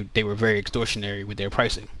 Like they were very extortionary with their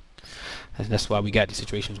pricing, and that's why we got these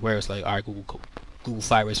situations where it's like, all right, Google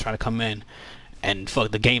Fiber is trying to come in and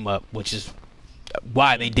fuck the game up, which is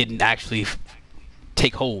why they didn't actually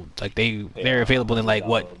take hold. Like they're available in like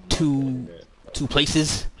what two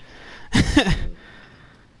places. Yeah.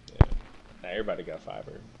 Now everybody got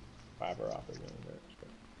fiber optic internet.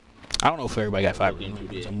 I don't know if everybody got fiber.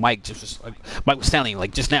 So Mike Mike was telling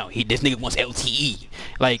like just now, this nigga wants LTE.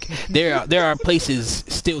 Like there are places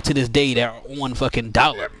still to this day that are on fucking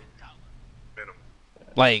dollar.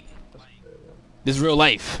 Like this is real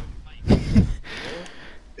life.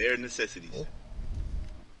 They're necessities.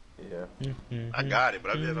 Yeah. I got it,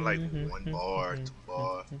 but I've been having like 1 bar, 2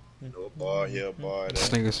 bar, no bar here, bar This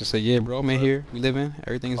there. nigga just say, yeah, bro, I'm in here. We living.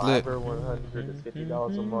 Everything's lit. Fiber 100 is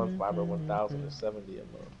 $50 a month. Fiber 1000 is $70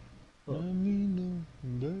 a month.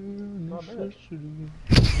 Not bad.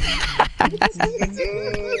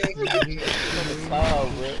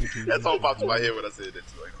 That's all popped in my head when I said that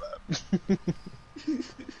too.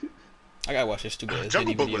 I gotta watch this stupid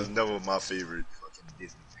Jungle Book was never my favorite fucking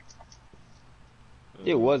Disney thing.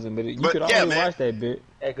 It wasn't, but you But, could yeah, always man. watch that bit.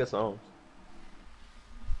 Hey, good songs.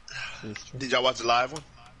 Did y'all watch the live one?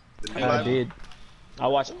 The new I live one? did. I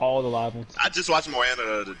watched all the live ones. I just watched Moana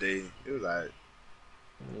the other day. It was like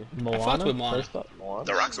Moana, with Moana. first up.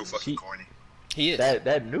 The Rock's so fucking She- corny. He is.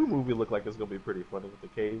 That new movie looked like it's gonna be pretty funny with the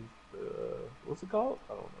cave. What's it called?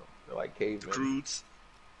 I don't know. They're like cave. Crudes.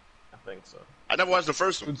 I think so. I never watched the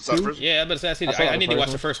first one. Saw the first one? Yeah, but I saw need the to watch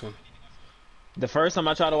first the first one. The first time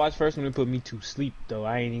I tried to watch the first one, it put me to sleep, though.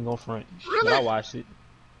 I ain't even gonna front. Really? But I watched it.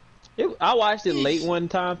 I watched it late one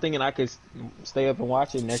time, thinking I could stay up and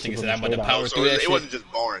watch it. And that This shit nigga put said me I'm about to straight power out. So through that it shit. wasn't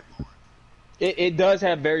just boring. It does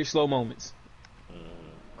have very slow moments.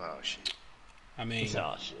 Oh shit. I mean,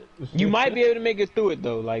 Oh shit. You might be able to make it through it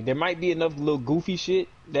though. Like there might be enough little goofy shit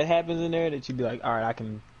that happens in there that you'd be like, all right, I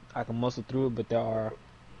can muscle through it. But there are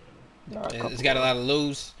a it's couple got a of- lot of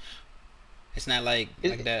lows. It's not like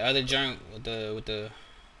It- that other junk with the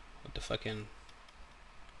fucking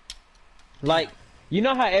like You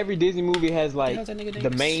know how every Disney movie has like hell's that nigga name? the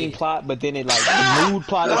main Sid. plot, but then it like the mood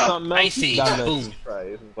plot or something else. Ice Age, Got boom.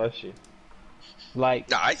 Right, bless you. Like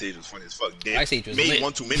Nah, Ice Age was funny as fuck. They Ice Age was made lit.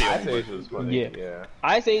 one too many Ice of them. Age was funny. Yeah. Yeah.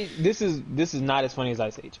 Ice Age, this is not as funny as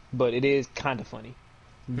Ice Age, but it is kind of funny.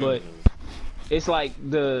 But it's like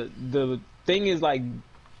the thing is like,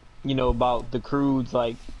 you know, about the Croods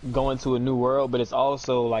like going to a new world, but it's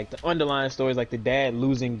also like the underlying story is like the dad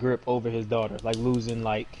losing grip over his daughter, like losing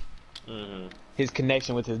like his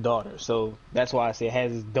connection with his daughter. So that's why I say it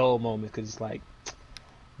has this dull moment, because it's like,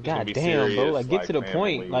 God be damn, bro, serious, like get to the like,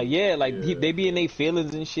 point. family. Like yeah, like Yeah. they be in their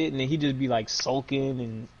feelings and shit, and then he just be like sulking,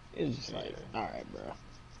 and it's just like, all right, bro.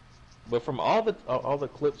 But from all the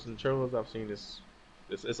clips and trailers I've seen,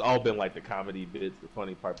 it's all been like the comedy bits, the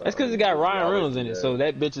funny part. That's because it got Ryan always Reynolds do in it, that. so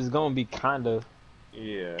that bitch is gonna be kind of,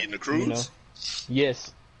 Yeah. In the Cruise? you know,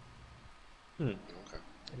 yes. Okay.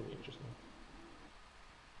 That'd be interesting.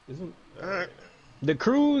 Isn't Alright. The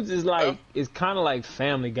Croods is like Well. is kind of like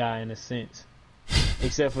Family Guy in a sense,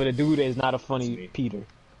 except for the dude that is not a funny me. Peter.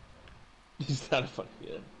 He's not a funny.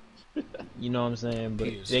 Yeah. You know what I'm saying? But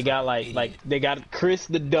Peter's they got fucking like they got Chris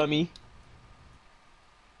the dummy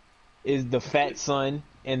is the fat son,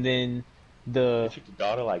 and then the Treat the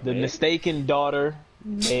daughter like the Meg? mistaken daughter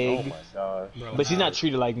Meg. Oh my god. Bro, But she's nah, not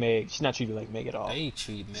treated like Meg. She's not treated like Meg at all. They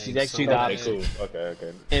treat Meg She's actually so the bad. opposite. Cool.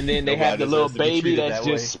 Okay. And then they Nobody have the little deserves to be baby treated that's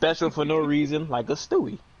that just way. special for no reason, like a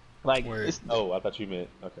Stewie. Like Word. it's, Oh, I thought you meant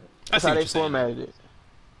okay. I that's see how what they you're saying. formatted it.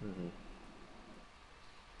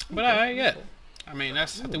 But alright, yeah. I mean, I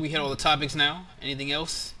think we hit all the topics now. Anything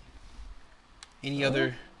else? Any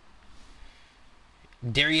other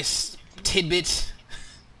Darius tidbits?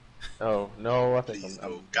 Oh no, I think Please, I'm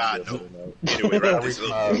no. God, good no. for the note. Anyway, wrap this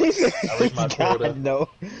up. I reached my quota. God, no.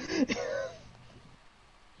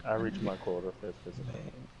 I reached my quota for this.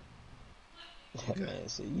 Yeah, man,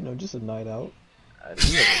 so, you know, just a night out.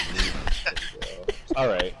 All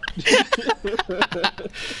right.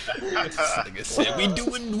 Like I said, we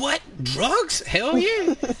doing what? Drugs? Hell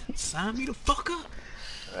yeah! Sign me the fuck up.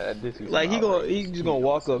 Like he just gonna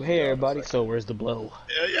walk up, hey everybody, so where's the blow?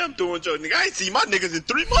 Yeah, I'm doing Joe. Nigga, I ain't seen my niggas in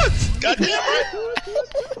 3 months. Goddamn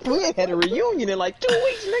right. We ain't had a reunion in like 2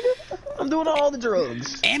 weeks, nigga. I'm doing all the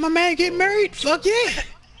drugs. And my man get married? Fuck yeah!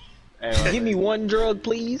 Give me one drug,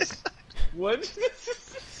 please. What?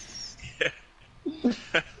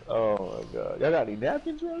 Oh my god. Y'all got any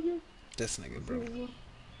napkins around here? This nigga, bro.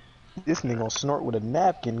 This nigga gonna snort with a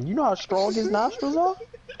napkin. You know how strong his nostrils are?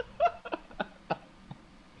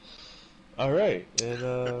 All right.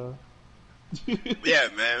 And Yeah,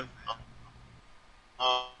 man.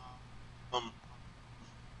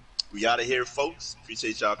 We out of here, folks.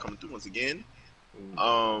 Appreciate y'all coming through once again.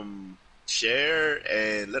 Share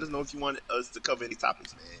and let us know if you want us to cover any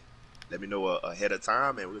topics, man. Let me know ahead of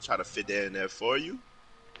time, and we'll try to fit that in there for you.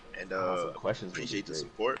 And some questions would be appreciate the great.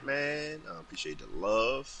 support, man. Appreciate the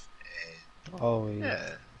love, and Oh yeah,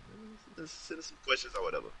 just send us some questions or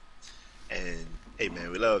whatever. And hey,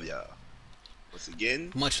 man, we love y'all. Once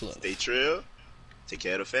again, Much love. stay trill. Take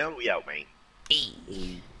care of the family. We out, man.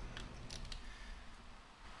 Hey.